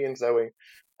 because me and Zoe,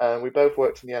 we both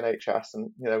worked in the NHS, and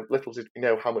little did we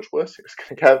know how much worse it was going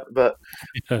to get. But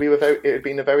it had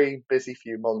been a very busy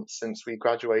few months since we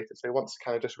graduated, so we wanted to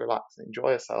kind of just relax and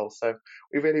enjoy ourselves. So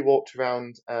we really walked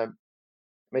around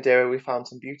Madeira. We found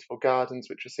some beautiful gardens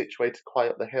which were situated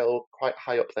quite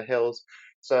high up the hills.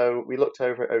 So we looked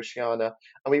over at Oceana,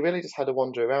 and we really just had a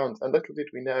wander around. And little did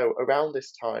we know, around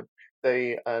this time,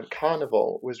 the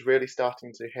carnival was really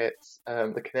starting to hit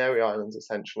the Canary Islands,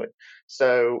 essentially.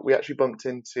 So we actually bumped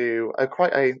into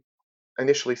quite a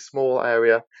initially small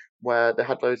area where they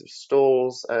had loads of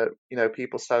stalls,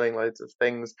 people selling loads of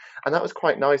things, and that was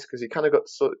quite nice, because you kind of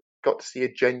got to see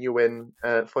a genuine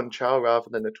Funchal rather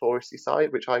than a touristy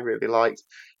side, which I really liked.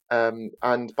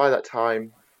 And by that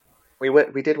time,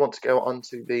 we did want to go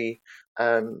onto the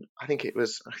I think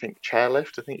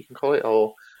chairlift, I think you can call it,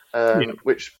 or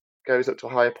which goes up to a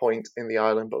higher point in the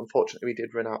island, but unfortunately we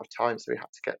did run out of time, so we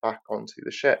had to get back onto the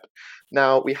ship.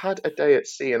 Now, we had a day at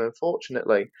sea, and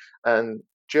unfortunately,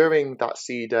 during that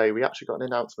sea day, we actually got an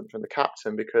announcement from the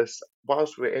captain, because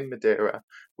whilst we were in Madeira,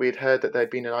 we had heard that there'd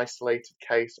been an isolated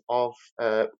case of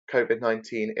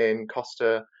COVID-19 in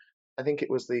Costa. I think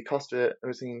it was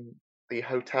in the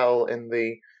hotel in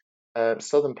the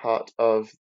southern part of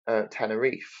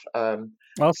Tenerife.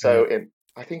 So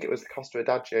I think it was the Costa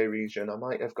Adagio region. I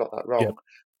might have got that wrong. Yeah.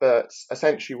 But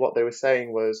essentially what they were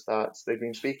saying was that they'd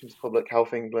been speaking to Public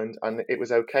Health England, and it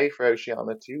was okay for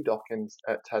Oceana to dock in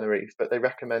at Tenerife, but they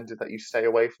recommended that you stay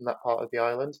away from that part of the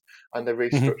island, and they're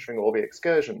restructuring all the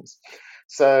excursions.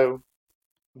 So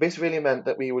this really meant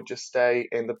that we would just stay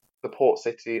in the port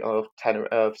city of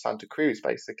Santa Cruz,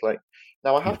 basically.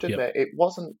 Now, I have to admit,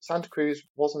 Santa Cruz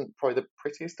wasn't probably the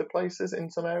prettiest of places in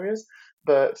some areas,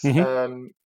 but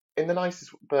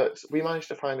but we managed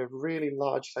to find a really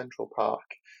large central park,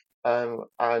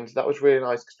 and that was really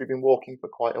nice, because we've been walking for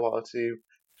quite a while to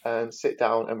sit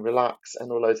down and relax, and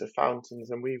there were loads of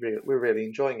fountains, and we were really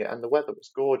enjoying it, and the weather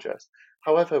was gorgeous.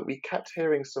 However, we kept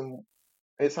hearing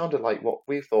it sounded like what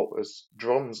we thought was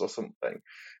drums or something.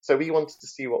 So we wanted to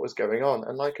see what was going on.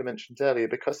 And like I mentioned earlier,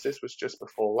 because this was just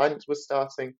before Lent was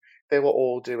starting, they were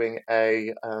all doing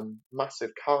a massive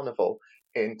carnival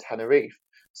in Tenerife.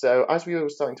 So as we were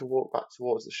starting to walk back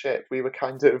towards the ship, we were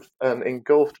kind of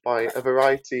engulfed by a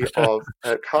variety of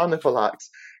carnival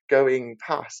acts going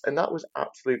past, and that was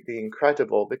absolutely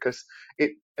incredible because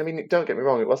don't get me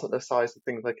wrong, it wasn't the size of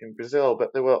things like in Brazil,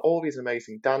 but there were all these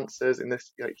amazing dancers in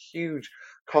this huge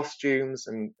costumes,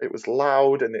 and it was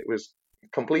loud and it was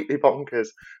completely bonkers,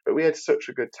 but we had such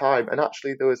a good time. And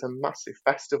actually there was a massive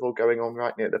festival going on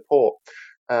right near the port,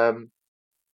 and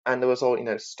there was all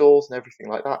stalls and everything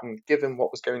like that, and given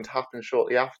what was going to happen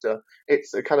shortly after,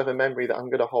 it's a kind of a memory that I'm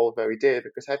going to hold very dear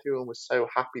because everyone was so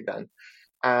happy then.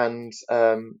 And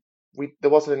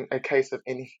there wasn't a case of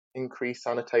increased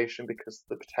sanitation because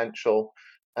of the potential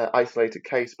isolated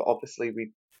case, but obviously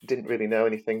we didn't really know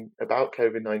anything about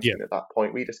COVID-19 at that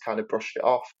point. We just kind of brushed it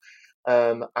off.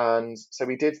 And so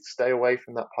we did stay away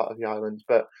from that part of the island.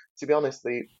 But to be honest,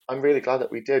 I'm really glad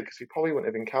that we did, because we probably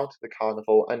wouldn't have encountered the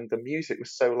carnival, and the music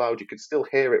was so loud you could still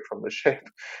hear it from the ship.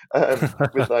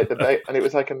 With and it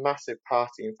was like a massive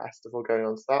party and festival going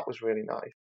on. So that was really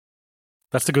nice.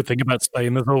 That's the good thing about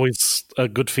Spain. There's always a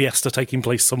good fiesta taking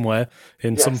place somewhere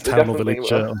in some town or village.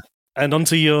 And on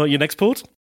to your next port?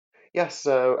 Yes,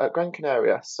 so at Gran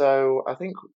Canaria. So I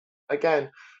think,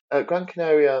 again, at Gran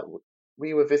Canaria,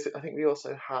 we were I think we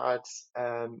also had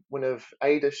one of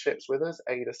Ada's ships with us,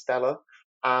 Ada Stella,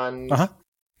 and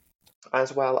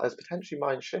as well as potentially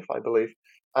Mein Schiff, I believe,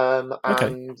 and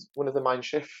one of the Mein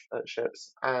Schiff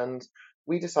ships. And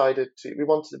we decided we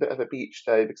wanted a bit of a beach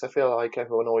day, because I feel like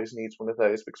everyone always needs one of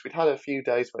those, because we'd had a few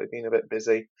days where we'd been a bit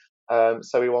busy.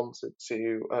 So we wanted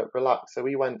to relax. So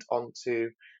we went on to,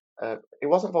 it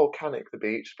wasn't volcanic, the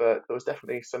beach, but there was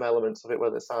definitely some elements of it where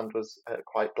the sand was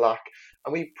quite black.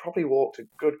 And we probably walked a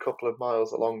good couple of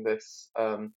miles along this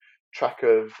track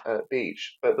of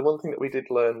beach. But the one thing that we did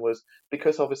learn was,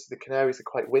 because obviously the Canaries are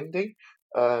quite windy,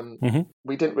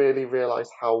 we didn't really realise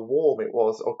how warm it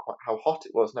was or quite how hot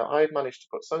it was. Now, I had managed to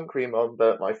put sun cream on,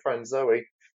 but my friend Zoe,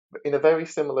 in a very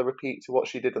similar repeat to what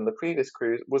she did on the previous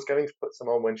cruise, was going to put some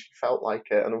on when she felt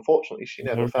like it, and unfortunately she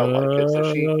never felt like it,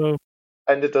 so she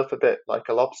ended up a bit like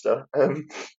a lobster. And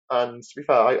to be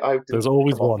fair, I didn't. There's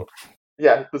always one.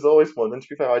 Yeah, there's always one, and to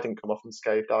be fair, I didn't come off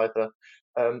unscathed either.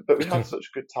 But we had such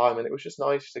a good time, and it was just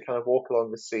nice to kind of walk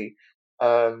along the sea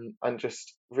and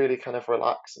just really kind of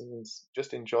relax and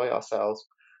just enjoy ourselves.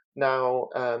 Now,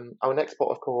 our next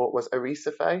port of call was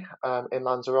Arrecife in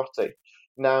Lanzarote.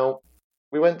 Now,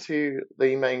 we went to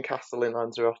the main castle in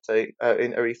Lanzarote,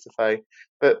 in Arrecife,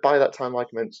 but by that time, like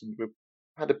I mentioned, we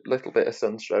had a little bit of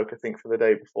sunstroke, I think, from the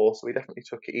day before, so we definitely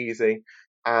took it easy.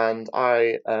 And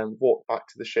I walked back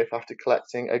to the ship after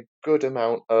collecting a good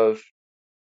amount of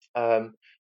volcanic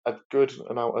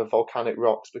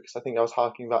rocks, because I think I was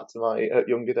harking back to my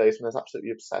younger days when I was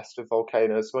absolutely obsessed with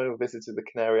volcanoes. So when we visited the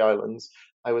Canary Islands,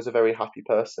 I was a very happy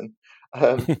person.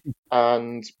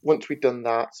 And once we'd done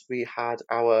that, we had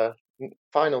our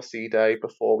final sea day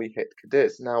before we hit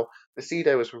Cadiz. Now, the sea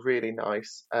day was really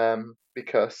nice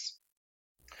because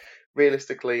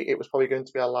realistically, it was probably going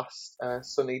to be our last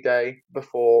sunny day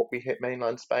before we hit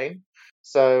mainland Spain.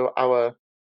 So our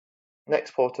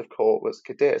next port of call was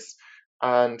Cadiz.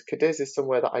 And Cadiz is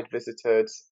somewhere that I'd visited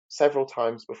several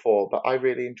times before, but I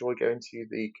really enjoy going to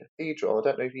the cathedral. I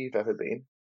don't know if you've ever been.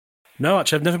 No,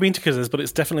 actually, I've never been to Cadiz, but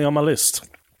it's definitely on my list.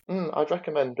 I'd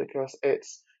recommend, because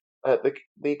it's the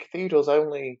cathedral's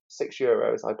only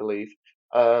 €6, I believe,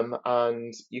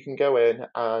 and you can go in,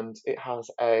 and it has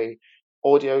a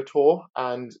audio tour,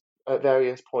 and at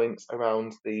various points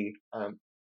around the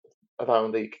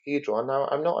cathedral. And now,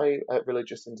 I'm not a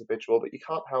religious individual, but you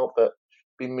can't help but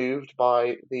be moved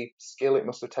by the skill it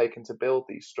must have taken to build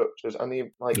these structures, and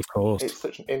it's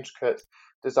such an intricate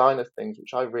design of things,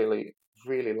 which I really,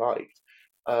 really liked.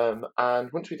 And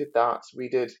once we did that, we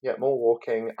did yet more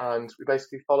walking, and we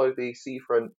basically followed the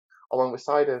seafront along the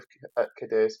side of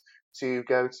Cadiz to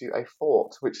go to a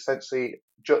fort, which essentially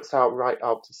juts out right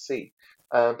out to sea,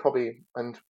 and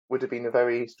would have been a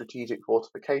very strategic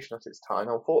fortification at its time.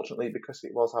 Unfortunately, because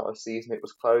it was out of season, it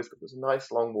was closed, but it was a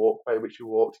nice long walkway which we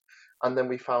walked, and then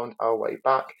we found our way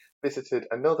back, visited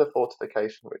another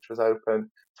fortification which was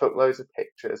open, took loads of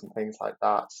pictures and things like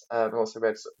that, and also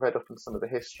read up on some of the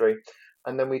history,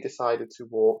 and then we decided to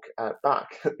walk back.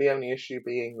 The only issue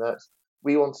being that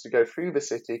we wanted to go through the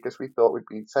city because we thought we'd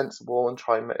be sensible and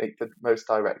try and make the most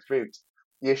direct route.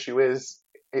 The issue is,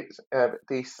 it's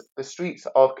the streets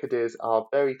of Cadiz are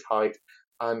very tight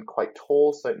and quite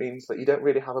tall, so it means that you don't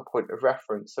really have a point of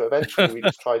reference. So eventually,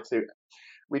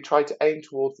 we tried to aim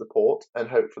towards the port and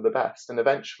hope for the best, and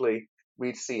eventually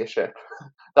we'd see a ship.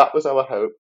 That was our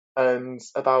hope. And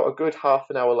about a good half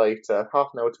an hour to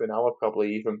an hour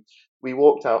probably even, we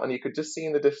walked out and you could just see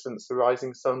in the distance the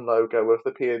Rising Sun logo of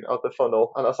the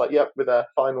funnel. And I was like, yep, we're there,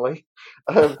 finally.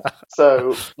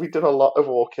 So we've done a lot of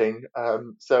walking.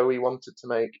 So we wanted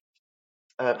to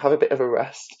have a bit of a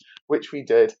rest, which we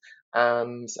did.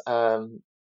 And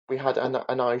we had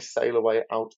a nice sail away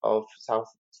out of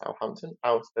Southampton,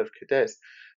 out of Cadiz.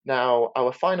 Now,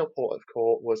 our final port of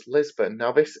call was Lisbon.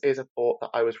 Now, this is a port that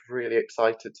I was really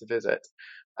excited to visit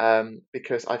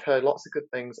because I've heard lots of good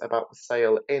things about the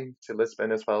sail into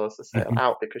Lisbon as well as the sail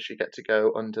out, because you get to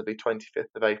go under the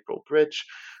 25th of April bridge.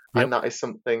 Yep. And that is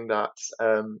something that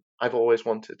I've always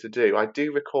wanted to do. I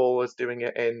do recall us doing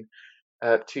it in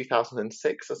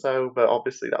 2006 or so, but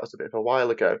obviously that was a bit of a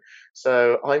while ago.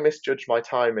 So I misjudged my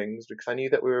timings because I knew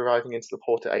that we were arriving into the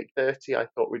port at 8:30. I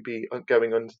thought we'd be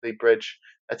going under the bridge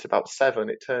at about 7.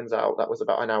 It turns out that was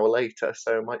about an hour later.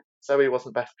 So Zoe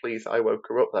wasn't best pleased that I woke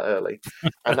her up that early.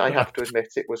 And I have to admit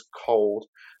it was cold.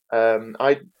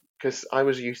 Because I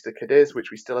was used to Cadiz,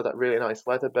 which we still had that really nice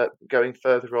weather, but going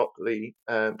further up the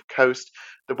coast,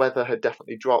 the weather had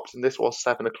definitely dropped, and this was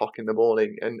 7 o'clock in the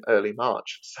morning in early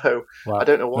March. So wow. I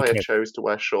don't know why I chose to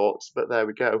wear shorts, but there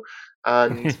we go.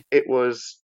 And it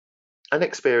was an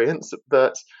experience,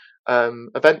 but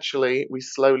eventually we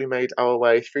slowly made our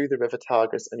way through the River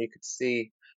Tagus, and you could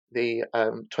see the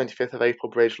 25th of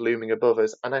April bridge looming above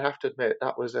us. And I have to admit,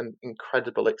 that was an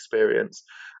incredible experience.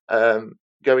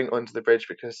 Going under the bridge,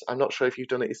 because I'm not sure if you've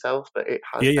done it yourself, but it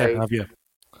has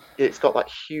it's got that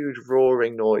huge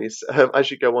roaring noise as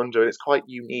you go under, and it's quite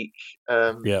unique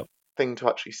thing to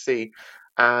actually see.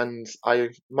 And I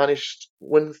managed,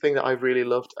 one thing that I really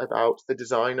loved about the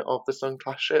design of the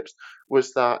Sun-class ships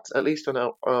was that, at least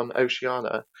on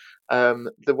Oceana,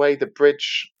 the way the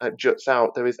bridge juts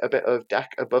out, there is a bit of deck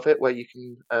above it where you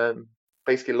can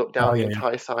basically look down the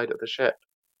entire side of the ship.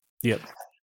 Yep.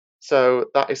 So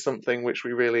that is something which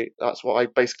that's what I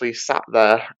basically sat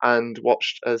there and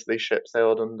watched as the ship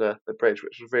sailed under the bridge,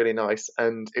 which was really nice.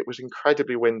 And it was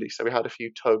incredibly windy, so we had a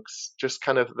few tugs just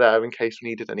kind of there in case we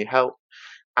needed any help.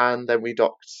 And then we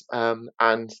docked,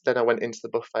 and then I went into the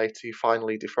buffet to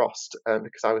finally defrost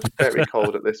because I was very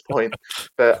cold at this point.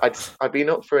 But I'd been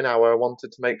up for an hour. I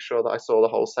wanted to make sure that I saw the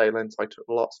whole sailing, so I took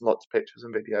lots and lots of pictures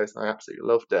and videos, and I absolutely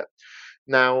loved it.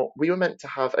 Now, we were meant to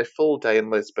have a full day in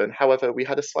Lisbon. However, we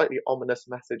had a slightly ominous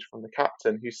message from the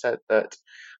captain who said that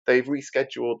they've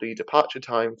rescheduled the departure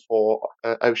time for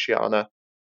Oceana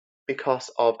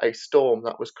because of a storm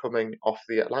that was coming off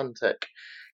the Atlantic.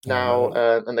 Now,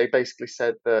 and they basically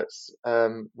said that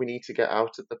we need to get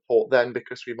out of the port then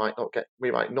because we might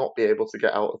not be able to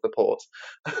get out of the port,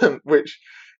 which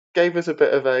gave us a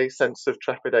bit of a sense of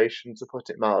trepidation, to put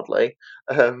it mildly.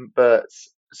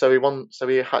 So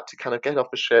we had to kind of get off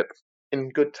the ship in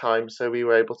good time, so we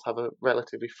were able to have a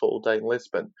relatively full day in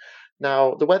Lisbon.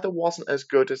 Now, the weather wasn't as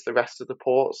good as the rest of the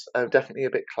ports, definitely a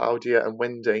bit cloudier and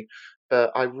windy, but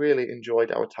I really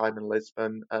enjoyed our time in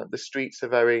Lisbon. The streets are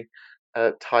very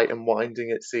tight and winding,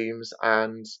 it seems,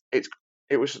 and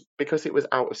it was because it was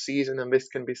out of season, and this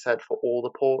can be said for all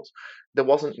the ports. There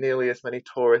wasn't nearly as many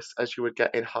tourists as you would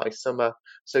get in high summer,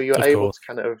 so you're able to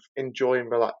kind of enjoy and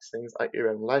relax things at your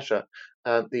own leisure.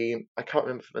 I can't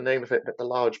remember the name of it, but the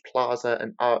large plaza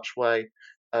and archway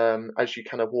as you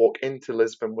kind of walk into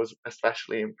Lisbon was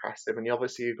especially impressive, and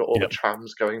obviously you've got all the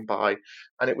trams going by,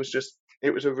 and it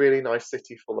was a really nice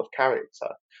city full of character.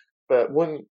 But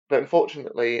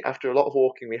unfortunately, after a lot of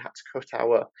walking, we had to cut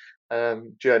our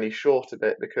journey short a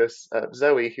bit because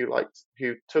Zoe,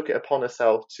 who took it upon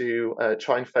herself to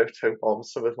try and photobomb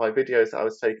some of my videos that I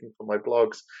was taking from my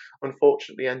blogs,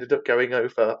 unfortunately ended up going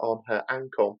over on her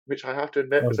ankle, which I have to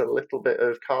admit was a little bit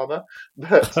of karma,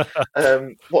 but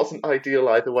wasn't ideal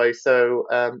either way. So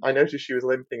I noticed she was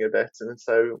limping a bit, and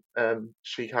so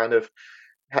she kind of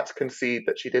had to concede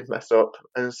that she did mess up,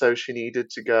 and so she needed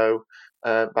to go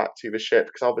back to the ship,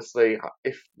 because obviously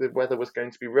if the weather was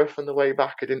going to be rough on the way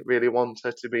back, I didn't really want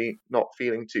her to be not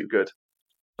feeling too good.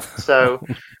 So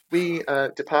we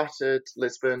departed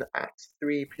Lisbon at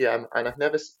 3 p.m. and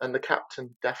the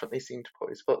captain definitely seemed to put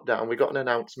his foot down. We got an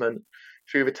announcement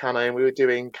through the tannoy, and we were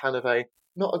doing kind of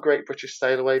not a Great British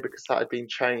Sail Away because that had been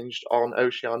changed on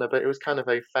Oceana, but it was kind of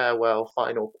a farewell,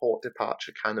 final port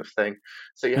departure kind of thing.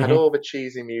 So you had all the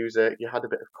cheesy music, you had a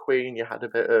bit of Queen, you had a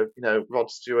bit of, Rod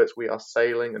Stewart's We Are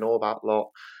Sailing and all that lot.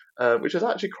 which was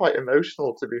actually quite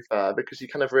emotional, to be fair, because you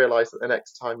kind of realise that the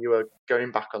next time you were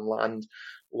going back on land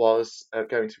was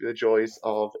going to be the joys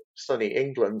of sunny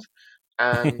England.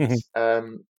 And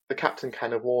the captain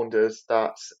kind of warned us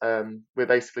that we're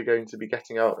basically going to be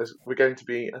getting out, as we're going to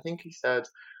be, I think he said,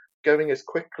 going as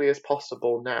quickly as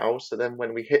possible now, so then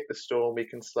when we hit the storm we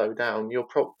can slow down.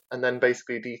 And then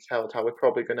basically detailed how we're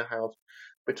probably going to have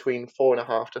between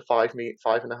 4.5 to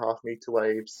 5.5 meter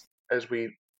waves as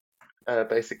we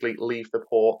basically leave the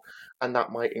port, and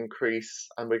that might increase,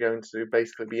 and we're going to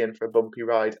basically be in for a bumpy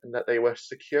ride, and that they were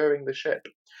securing the ship,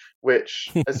 which,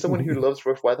 as someone who loves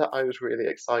rough weather, I was really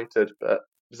excited, but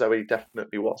Zoe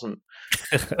definitely wasn't.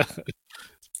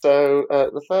 So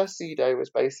the first sea day was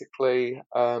basically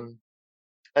an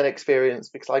experience,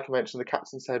 because like I mentioned, the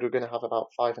captain said we're going to have about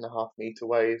 5.5 meter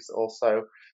waves or so,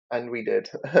 and we did.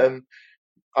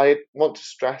 I want to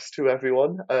stress to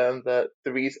everyone that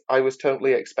the reason I was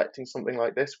totally expecting something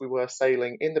like this. We were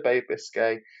sailing in the Bay of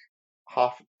Biscay,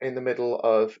 half in the middle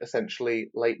of essentially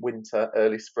late winter,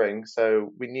 early spring,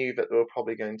 so we knew that there were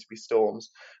probably going to be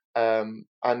storms. And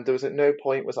there was at no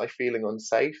point was I feeling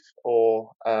unsafe,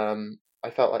 or I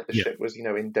felt like the ship was,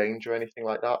 in danger or anything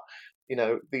like that.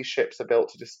 These ships are built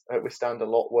to just withstand a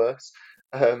lot worse.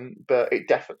 But it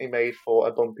definitely made for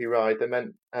a bumpy ride. They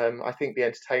meant, I think the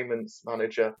entertainment's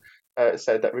manager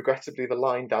said that regrettably the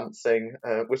line dancing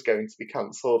was going to be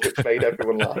cancelled, which made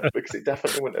everyone laugh because it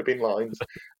definitely wouldn't have been lined.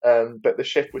 But the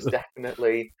ship was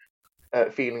definitely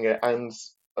feeling it, and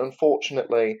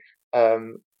unfortunately,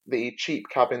 the cheap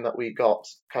cabin that we got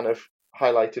kind of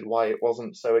highlighted why it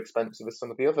wasn't so expensive as some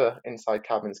of the other inside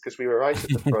cabins, because we were right at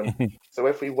the front. So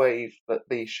every wave that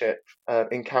the ship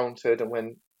encountered, and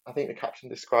when I think the captain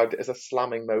described it as a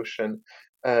slamming motion,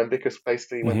 because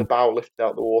basically when the bow lifted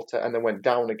out the water and then went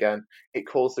down again, it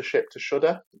caused the ship to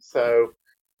shudder. So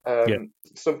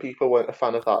some people weren't a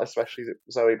fan of that, especially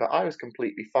Zoe, but I was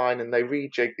completely fine. And they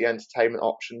rejigged the entertainment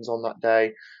options on that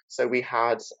day. So we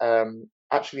had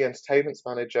actually the entertainment's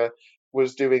manager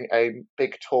was doing a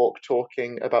big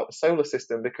talking about the solar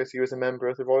system, because he was a member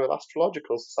of the Royal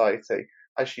Astrological Society,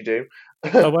 as you do.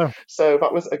 Oh, wow. So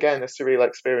that was, again, a surreal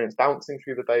experience, bouncing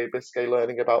through the Bay of Biscay,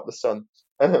 learning about the sun.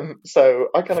 So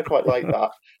I kind of quite like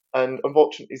that. And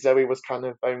unfortunately, Zoe was kind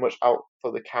of very much out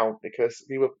for the count, because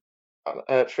we were,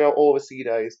 throughout all the sea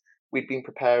days, we'd been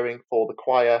preparing for the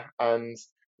choir, and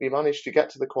we managed to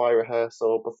get to the choir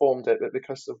rehearsal, performed it, but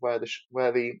because of where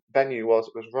the venue was,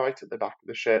 it was right at the back of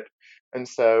the ship, and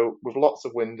so with lots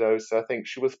of windows. So I think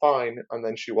she was fine, and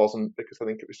then she wasn't, because I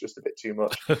think it was just a bit too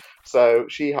much. So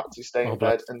she had to stay in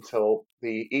bed until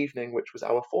the evening, which was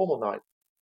our formal night.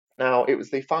 Now, it was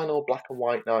the final black and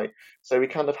white night, so we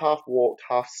kind of half walked,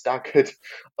 half staggered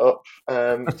up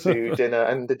to dinner,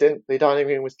 and the dining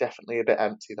room was definitely a bit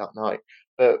empty that night,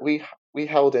 but we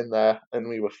held in there, and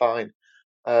we were fine.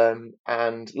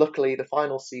 And luckily, the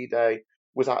final sea day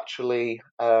was actually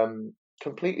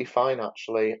completely fine.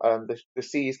 Actually, the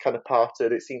seas kind of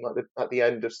parted. It seemed like at the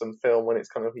end of some film, when it's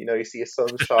kind of, you see a sun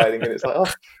shining, and it's like,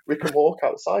 oh, we can walk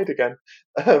outside again.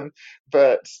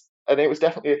 And it was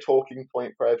definitely a talking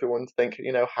point for everyone to think,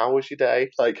 how was your day?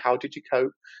 Like, how did you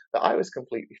cope? But I was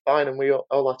completely fine, and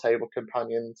all our table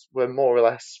companions were more or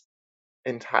less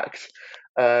intact.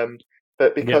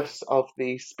 But because of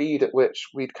the speed at which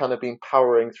we'd kind of been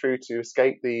powering through to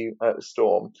escape the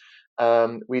storm,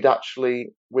 we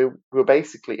were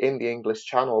basically in the English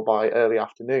Channel by early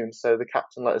afternoon. So the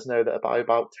captain let us know that by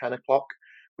about 10 o'clock,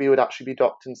 we would actually be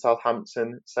docked in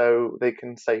Southampton, so they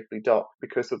can safely dock,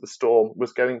 because of the storm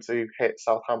was going to hit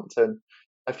Southampton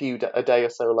a day or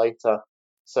so later.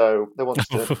 So they wanted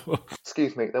to,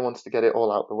 they wanted to get it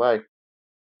all out the way.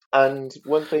 And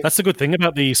one thing that's the good thing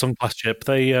about the Sun class ship.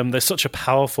 They're such a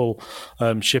powerful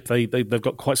ship. They've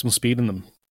got quite some speed in them.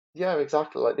 Yeah,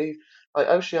 exactly. Like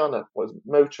Oceana was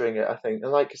motoring it, I think,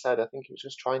 and like I said, I think it was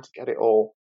just trying to get it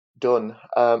all done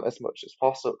as much as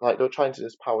possible. Like, they were trying to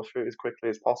just power through as quickly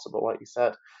as possible, like you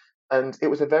said. And it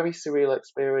was a very surreal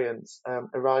experience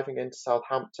arriving into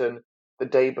Southampton the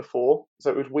day before.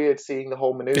 So it was weird seeing the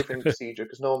whole manoeuvring procedure,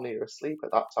 because normally you're asleep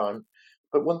at that time.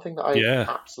 But one thing that I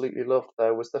absolutely loved,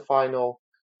 though, was the final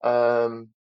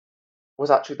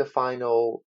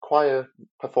choir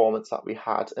performance that we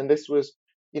had. And this was,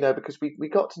 because we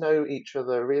got to know each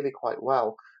other really quite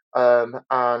well.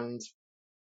 And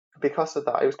because of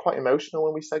that, it was quite emotional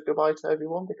when we said goodbye to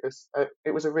everyone, because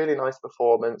it was a really nice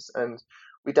performance, and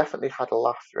we definitely had a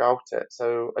laugh throughout it.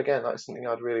 So again, that's something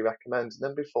I'd really recommend. And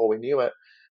then before we knew it,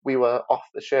 we were off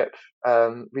the ship.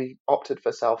 We opted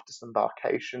for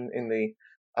self-disembarkation in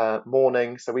the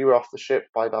morning, so we were off the ship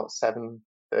by about 7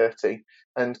 1:30,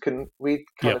 and we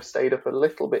kind of stayed up a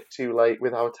little bit too late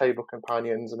with our table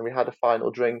companions, and we had a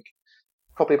final drink.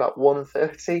 Probably about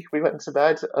 1:30, we went to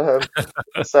bed.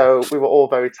 So we were all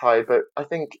very tired. But I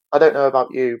don't know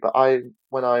about you, but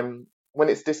when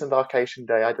it's disembarkation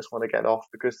day, I just want to get off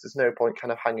because there's no point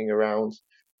kind of hanging around.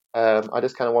 I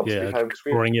just kind of want to be home.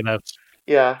 Pouring it out.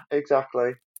 Yeah,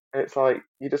 exactly. It's like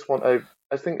you just want to.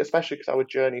 I think especially because our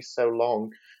journey's so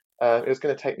long, it was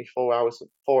going to take me 4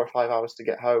 or 5 hours to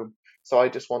get home. So I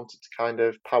just wanted to kind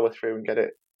of power through and get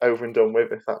it over and done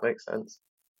with, if that makes sense.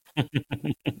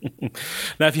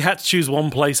 Now, if you had to choose one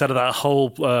place out of that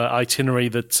whole itinerary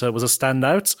that was a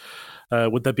standout,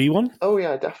 would there be one? Oh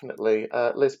yeah, definitely.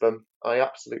 Lisbon. I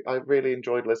really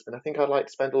enjoyed Lisbon. I think I'd like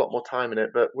to spend a lot more time in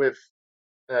it, but with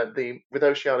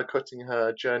Oceana cutting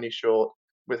her journey short,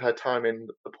 with her time in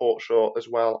the port short, as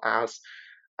well as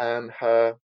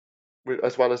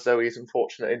Zoe's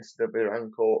unfortunate incident with her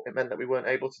ankle, it meant that we weren't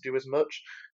able to do as much.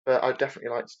 But I'd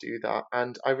definitely like to do that,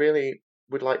 and I really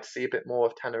would like to see a bit more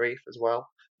of Tenerife as well.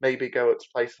 Maybe go to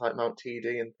places like Mount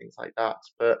Teide and things like that.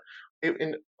 But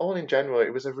in general,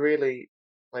 it was a really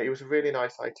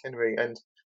nice itinerary, and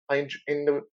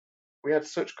we had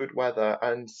such good weather,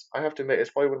 and I have to admit it's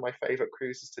probably one of my favourite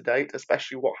cruises to date,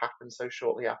 especially what happened so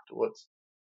shortly afterwards.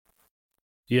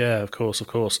 Yeah, of course.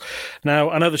 Now,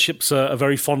 I know the ship's a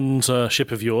very fond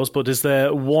ship of yours, but is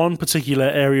there one particular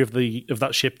area of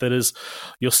that ship that is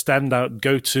your standout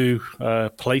go-to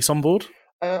place on board?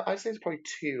 I'd say it's probably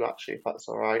two, actually, if that's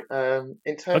all right.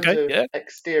 In terms of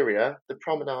exterior, the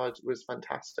promenade was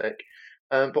fantastic,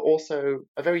 but also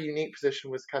a very unique position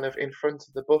was kind of in front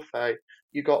of the buffet.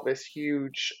 You got this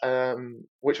huge,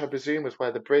 which I presume was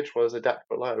where the bridge was, a deck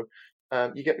below.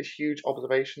 You get this huge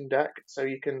observation deck, so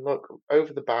you can look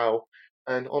over the bow,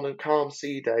 and on a calm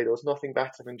sea day, there was nothing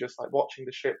better than just like watching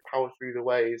the ship power through the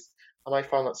waves. And I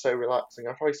found that so relaxing.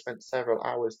 I probably spent several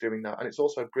hours doing that, and it's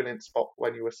also a brilliant spot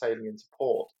when you were sailing into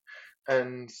port.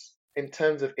 And in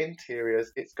terms of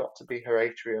interiors, it's got to be her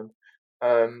atrium.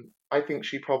 I think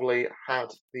she probably had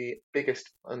the biggest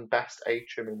and best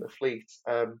atrium in the fleet.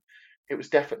 It was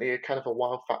definitely a kind of a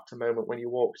wow factor moment when you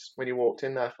walked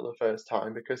in there for the first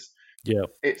time, because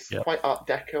it's quite Art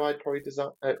Deco. I'd probably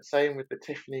say, with the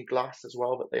Tiffany glass as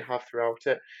well that they have throughout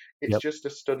it. It's just a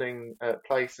stunning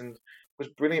place, and was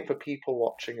brilliant for people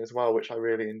watching as well, which I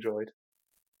really enjoyed.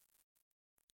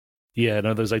 Yeah,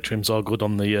 no, those atriums are good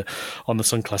on the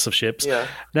Sun class of ships. Yeah.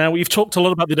 Now, we've talked a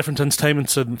lot about the different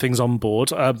entertainments and things on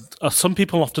board. Some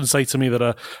people often say to me that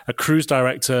a cruise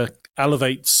director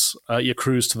elevates your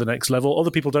cruise to the next level.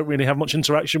 Other people don't really have much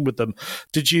interaction with them.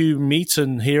 Did you meet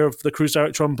and hear of the cruise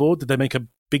director on board? Did they make a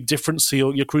big difference to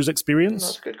your cruise experience?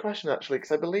 That's a good question, actually,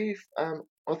 because I believe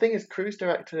the thing is, cruise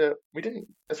director, we didn't,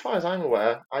 as far as I'm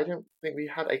aware, I don't think we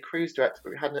had a cruise director, but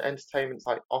we had an entertainment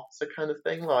like officer kind of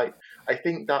thing. Like, I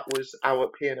think that was our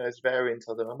P&O's variant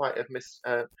of them. I might have missed.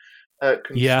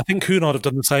 Yeah, I think Cunard have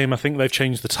done the same. I think they've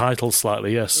changed the title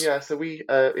slightly, yes. Yeah, so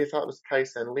if that was the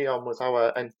case, then Leon was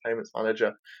our entertainment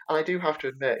manager. And I do have to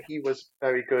admit, he was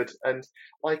very good. And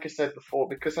like I said before,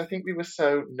 because I think we were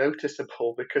so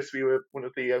noticeable, because we were one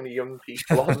of the only young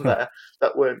people on there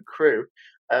that weren't crew,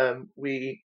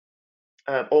 we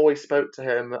always spoke to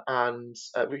him, and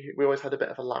we always had a bit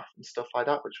of a laugh and stuff like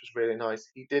that, which was really nice.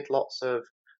 He did lots of,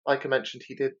 like I mentioned,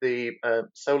 he did the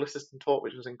solar system talk,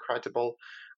 which was incredible.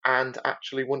 And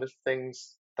actually, one of the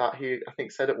things that he, I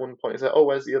think, said at one point is that,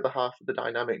 where's the other half of the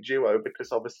dynamic duo?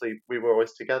 Because obviously we were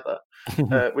always together,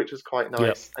 which was quite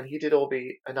nice. Yep. And he did all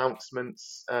the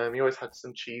announcements. He always had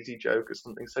some cheesy joke or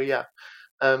something. So yeah,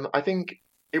 I think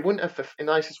it wouldn't have, in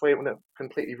the nicest way, it wouldn't have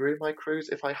completely ruined my cruise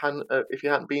if he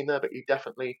hadn't been there. But he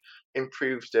definitely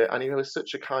improved it. And he was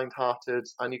such a kind-hearted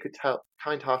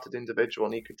individual,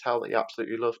 and you could tell that he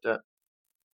absolutely loved it.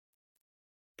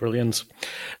 Brilliant.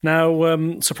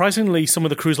 Now, surprisingly, some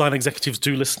of the cruise line executives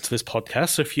do listen to this podcast.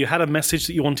 So if you had a message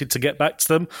that you wanted to get back to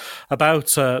them about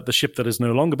the ship that is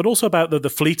no longer, but also about the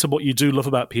fleet and what you do love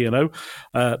about P&O,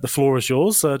 the floor is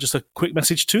yours. Just a quick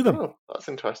message to them. Oh, that's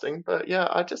interesting. But yeah,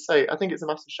 I'd just say I think it's a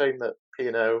massive shame that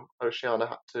P&O Oceana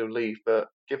had to leave. But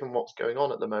given what's going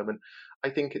on at the moment, I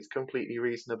think it's completely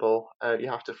reasonable. You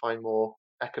have to find more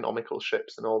economical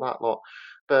ships and all that lot.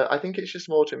 But I think it's just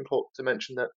more important to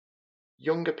mention that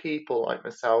younger people like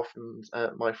myself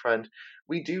and my friend,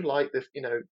 we do like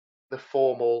the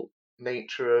formal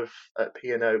nature of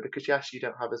P&O, because yes, you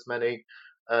don't have as many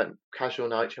casual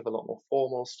nights. You have a lot more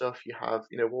formal stuff. You have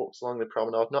walks along the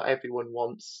promenade. Not everyone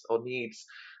wants or needs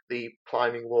the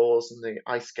climbing walls and the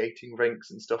ice skating rinks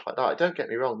and stuff like that. Don't get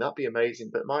me wrong, that'd be amazing.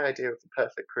 But my idea of the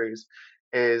perfect cruise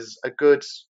is a good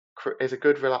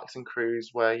relaxing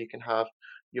cruise where you can have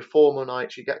your formal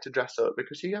nights, you get to dress up,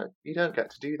 because you don't get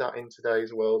to do that in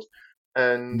today's world.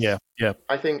 And yeah.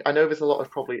 I know there's a lot of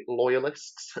probably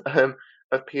loyalists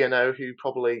of P&O who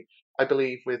probably, I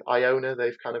believe with Iona,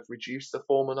 they've kind of reduced the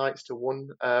formal nights to one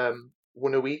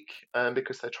a week,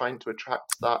 because they're trying to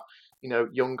attract that,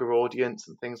 younger audience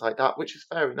and things like that, which is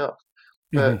fair enough.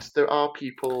 But there are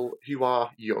people who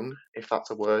are young, if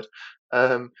that's a word,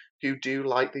 who do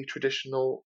like the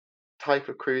traditional type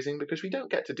of cruising, because we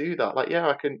don't get to do that. Like, yeah,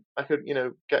 I could,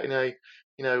 get in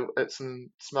at some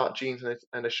smart jeans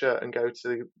and a shirt and go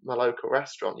to my local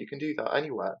restaurant. You can do that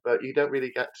anywhere, but you don't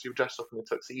really get to dress up in a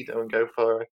tuxedo and go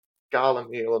for a gala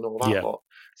meal and all that lot.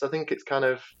 So I think it's kind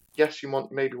of, yes, you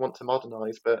maybe want to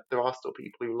modernise, but there are still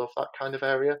people who love that kind of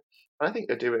area. And I think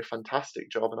they do a fantastic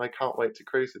job, and I can't wait to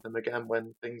cruise with them again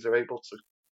when things are able to.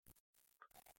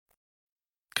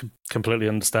 Completely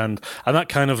understand. And that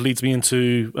kind of leads me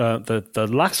into the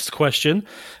last question.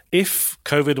 If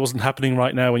COVID wasn't happening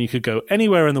right now and you could go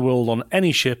anywhere in the world on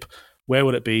any ship, where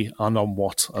would it be and on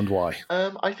what and why?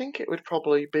 I think it would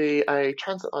probably be a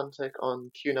transatlantic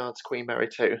on Cunard's Queen Mary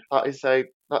 2.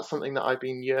 That's something that I've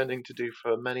been yearning to do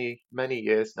for many, many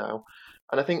years now.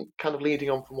 And I think, kind of leading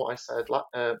on from what I said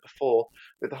before,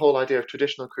 with the whole idea of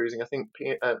traditional cruising, I think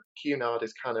Cunard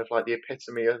is kind of like the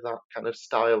epitome of that kind of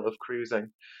style of cruising,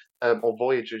 or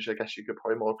voyages, I guess you could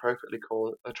probably more appropriately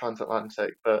call a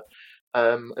transatlantic. But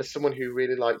as someone who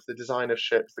really likes the design of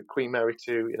ships, the Queen Mary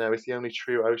 2, is the only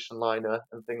true ocean liner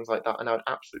and things like that, and I would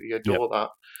absolutely adore that.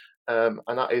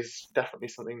 And that is definitely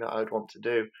something that I would want to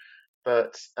do.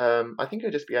 But I think it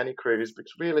would just be any cruise,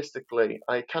 because realistically,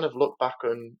 I kind of look back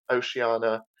on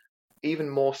Oceana even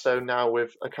more so now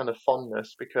with a kind of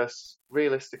fondness, because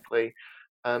realistically,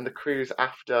 the cruise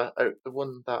after the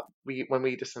one that when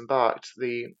we disembarked,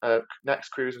 the next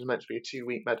cruise was meant to be a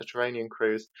 2-week Mediterranean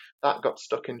cruise. That got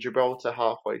stuck in Gibraltar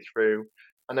halfway through.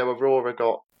 I know Aurora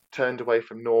got turned away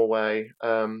from Norway.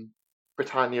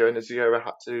 Britannia and Azura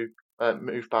had to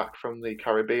move back from the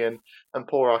Caribbean, and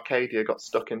poor Arcadia got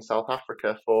stuck in South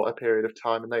Africa for a period of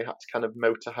time, and they had to kind of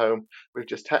motor home with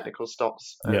just technical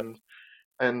stops.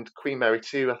 And Queen Mary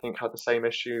 2, I think, had the same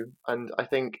issue. And I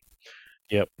think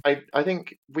I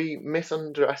think we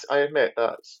I admit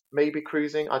that maybe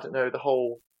cruising, I don't know, the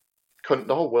whole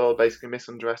world basically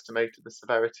misunderestimated the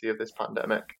severity of this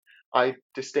pandemic. I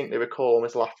distinctly recall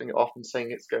almost laughing it off and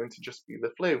saying it's going to just be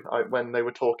the flu when they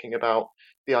were talking about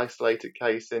the isolated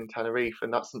case in Tenerife,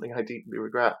 and that's something I deeply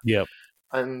regret.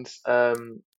 And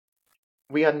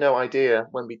we had no idea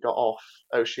when we got off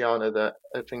Oceana that,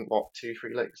 I think,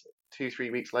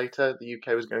 2-3 weeks later, the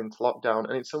UK was going to lockdown.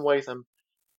 And in some ways, I'm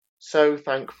so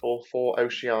thankful for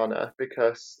Oceana,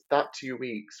 because that 2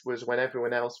 weeks was when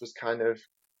everyone else was kind of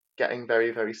getting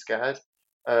very, very scared,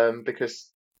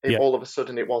 because all of a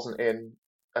sudden it wasn't in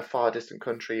a far distant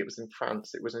country, it was in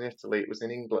France, it was in Italy, it was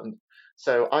in England.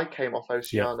 So I came off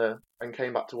Oceana and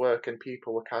came back to work, and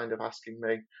people were kind of asking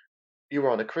me, you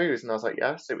were on a cruise? And I was like,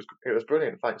 yes, it was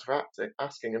brilliant, thanks for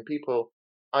asking. And people,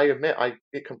 I admit,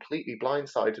 it completely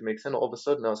blindsided me, because then all of a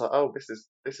sudden I was like, oh,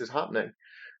 this is happening.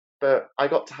 But I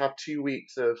got to have 2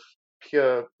 weeks of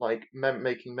pure, like,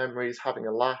 making memories, having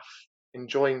a laugh,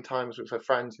 enjoying times with a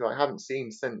friend who I haven't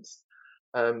seen since,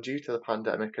 due to the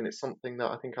pandemic. And it's something that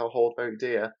I think I'll hold very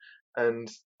dear. And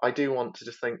I do want to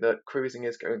just think that cruising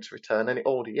is going to return, and it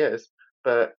already is,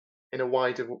 but in a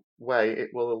wider way, it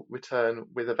will return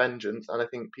with a vengeance. And I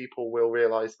think people will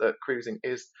realise that cruising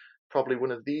is probably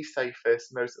one of the safest,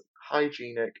 most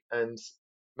hygienic, and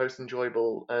most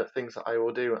enjoyable things that I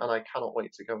will do, and I cannot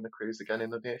wait to go on a cruise again in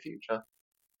the near future.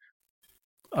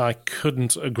 I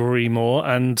couldn't agree more.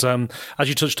 And as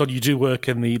you touched on, you do work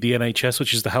in the NHS,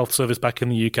 which is the health service back in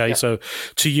the UK. Yeah. So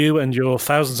to you and your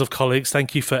thousands of colleagues,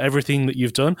 thank you for everything that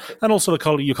you've done. And also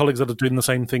your colleagues that are doing the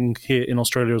same thing here in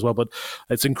Australia as well. But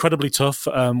it's incredibly tough.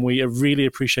 We really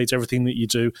appreciate everything that you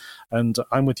do. And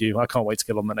I'm with you. I can't wait to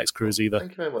get on the next cruise either.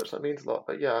 Thank you very much. That means a lot.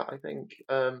 But yeah, I think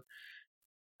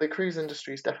the cruise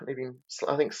industry has definitely been,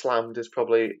 I think, slammed is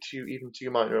probably too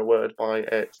minor a word by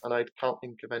it. And I can't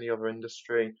think of any other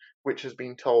industry which has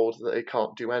been told that they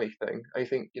can't do anything. I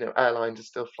think, airlines are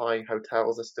still flying,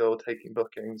 hotels are still taking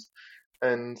bookings.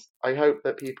 And I hope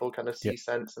that people kind of see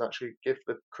sense and actually give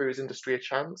the cruise industry a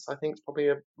chance. I think it's probably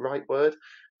a right word,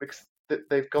 because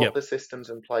they've got the systems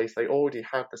in place. They already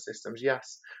had the systems.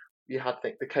 Yes, you had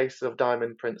the case of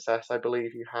Diamond Princess. I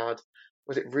believe you had,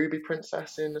 was it Ruby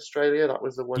Princess in Australia? That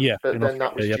was the one. But then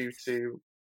that was due to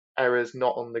errors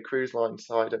not on the cruise line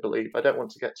side, I believe. I don't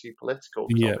want to get too political,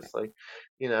 because obviously,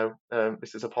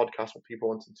 this is a podcast with people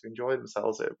wanting to enjoy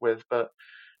themselves with. But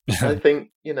I think,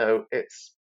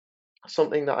 it's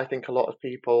something that I think a lot of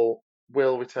people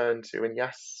will return to. And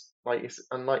yes, like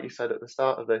you said at the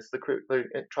start of this, the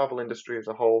travel industry as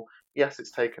a whole, yes,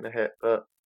 it's taken a hit, but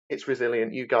it's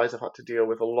resilient. You guys have had to deal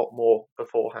with a lot more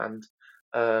beforehand.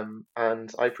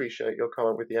 And I appreciate your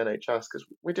comment with the NHS, because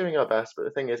we're doing our best, but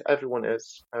the thing is, everyone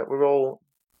is. We're all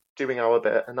doing our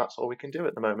bit, and that's all we can do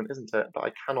at the moment, isn't it? But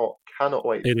I cannot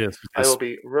wait. It is. I will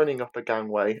be running up a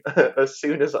gangway as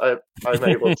soon as I'm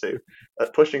able to,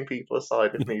 pushing people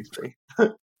aside if needs be.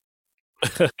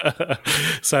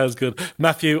 Sounds good.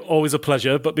 Matthew, always a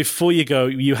pleasure. But before you go,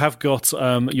 you have got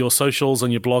your socials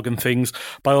and your blog and things.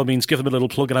 By all means, give them a little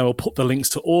plug, and I will put the links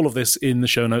to all of this in the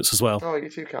show notes as well. Oh, you're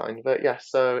too kind. But yes,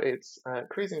 so it's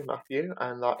Cruising with Matthew,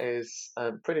 and that is,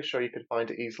 I'm pretty sure you could find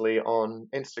it easily on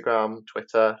Instagram,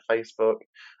 Twitter, Facebook,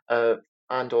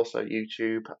 and also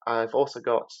YouTube. I've also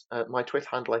got my Twitter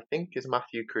handle, I think, is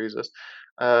Matthew Cruises.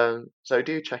 So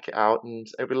do check it out, and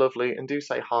it'd be lovely. And do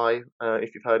say hi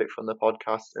if you've heard it from the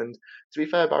podcast. And to be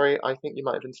fair, Barry, I think you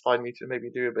might have inspired me to maybe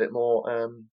do a bit more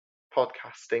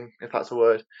podcasting, if that's a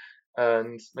word,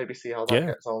 and maybe see how that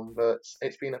gets on. But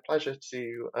it's been a pleasure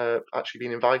to actually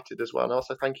been invited as well. And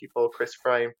also thank you for Chris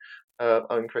Frame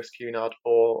and Chris Cunard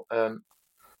for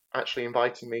actually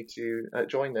inviting me to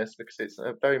join this, because it's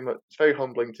very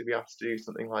humbling to be asked to do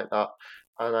something like that,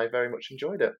 and I very much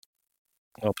enjoyed it.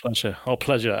 Oh,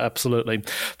 pleasure, absolutely.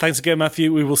 Thanks again,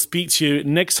 Matthew. We will speak to you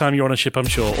next time you're on a ship, I'm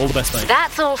sure. All the best, mate.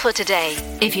 That's all for today.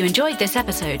 If you enjoyed this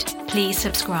episode, please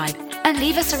subscribe and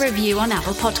leave us a review on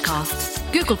Apple Podcasts,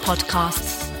 Google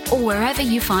Podcasts, or wherever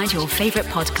you find your favourite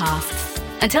podcasts.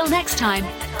 Until next time,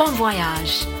 bon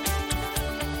voyage.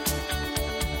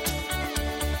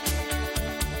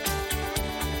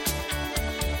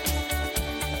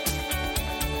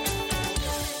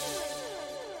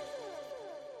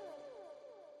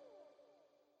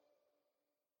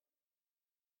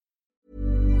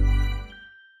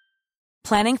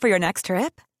 Planning for your next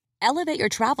trip? Elevate your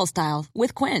travel style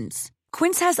with Quince.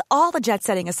 Quince has all the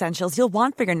jet-setting essentials you'll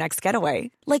want for your next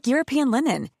getaway, like European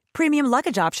linen, premium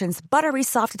luggage options, buttery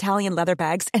soft Italian leather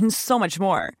bags, and so much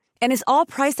more. And is all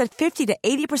priced at 50 to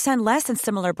 80% less than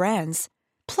similar brands.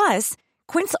 Plus,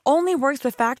 Quince only works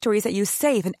with factories that use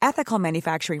safe and ethical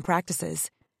manufacturing practices.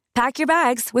 Pack your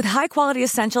bags with high-quality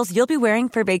essentials you'll be wearing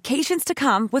for vacations to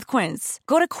come with Quince.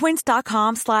 Go to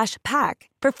quince.com/pack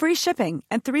for free shipping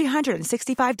and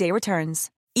 365-day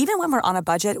returns. Even when we're on a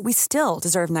budget, we still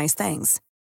deserve nice things.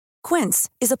 Quince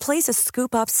is a place to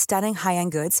scoop up stunning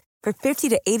high-end goods for 50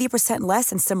 to 80% less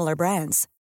than similar brands.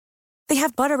 They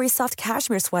have buttery soft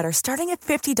cashmere sweaters starting at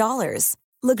 $50,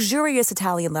 luxurious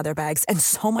Italian leather bags, and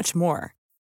so much more.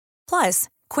 Plus,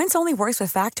 Quince only works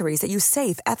with factories that use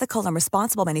safe, ethical, and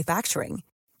responsible manufacturing.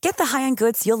 Get the high-end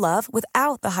goods you'll love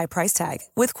without the high price tag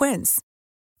with Quince.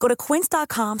 Go to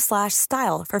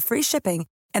quince.com/style for free shipping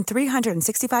and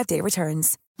 365-day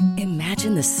returns.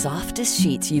 Imagine the softest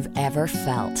sheets you've ever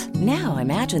felt. Now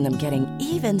imagine them getting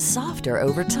even softer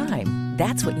over time.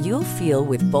 That's what you'll feel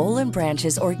with Boll &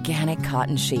 Branch's organic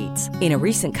cotton sheets. In a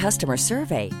recent customer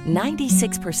survey,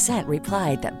 96%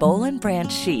 replied that Boll &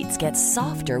 Branch sheets get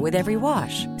softer with every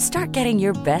wash. Start getting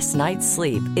your best night's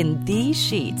sleep in these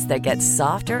sheets that get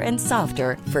softer and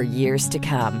softer for years to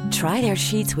come. Try their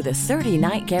sheets with a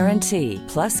 30-night guarantee.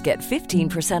 Plus, get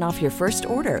 15% off your first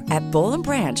order at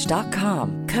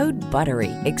bollandbranch.com. Code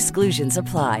BUTTERY. Exclusions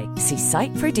apply. See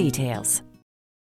site for details.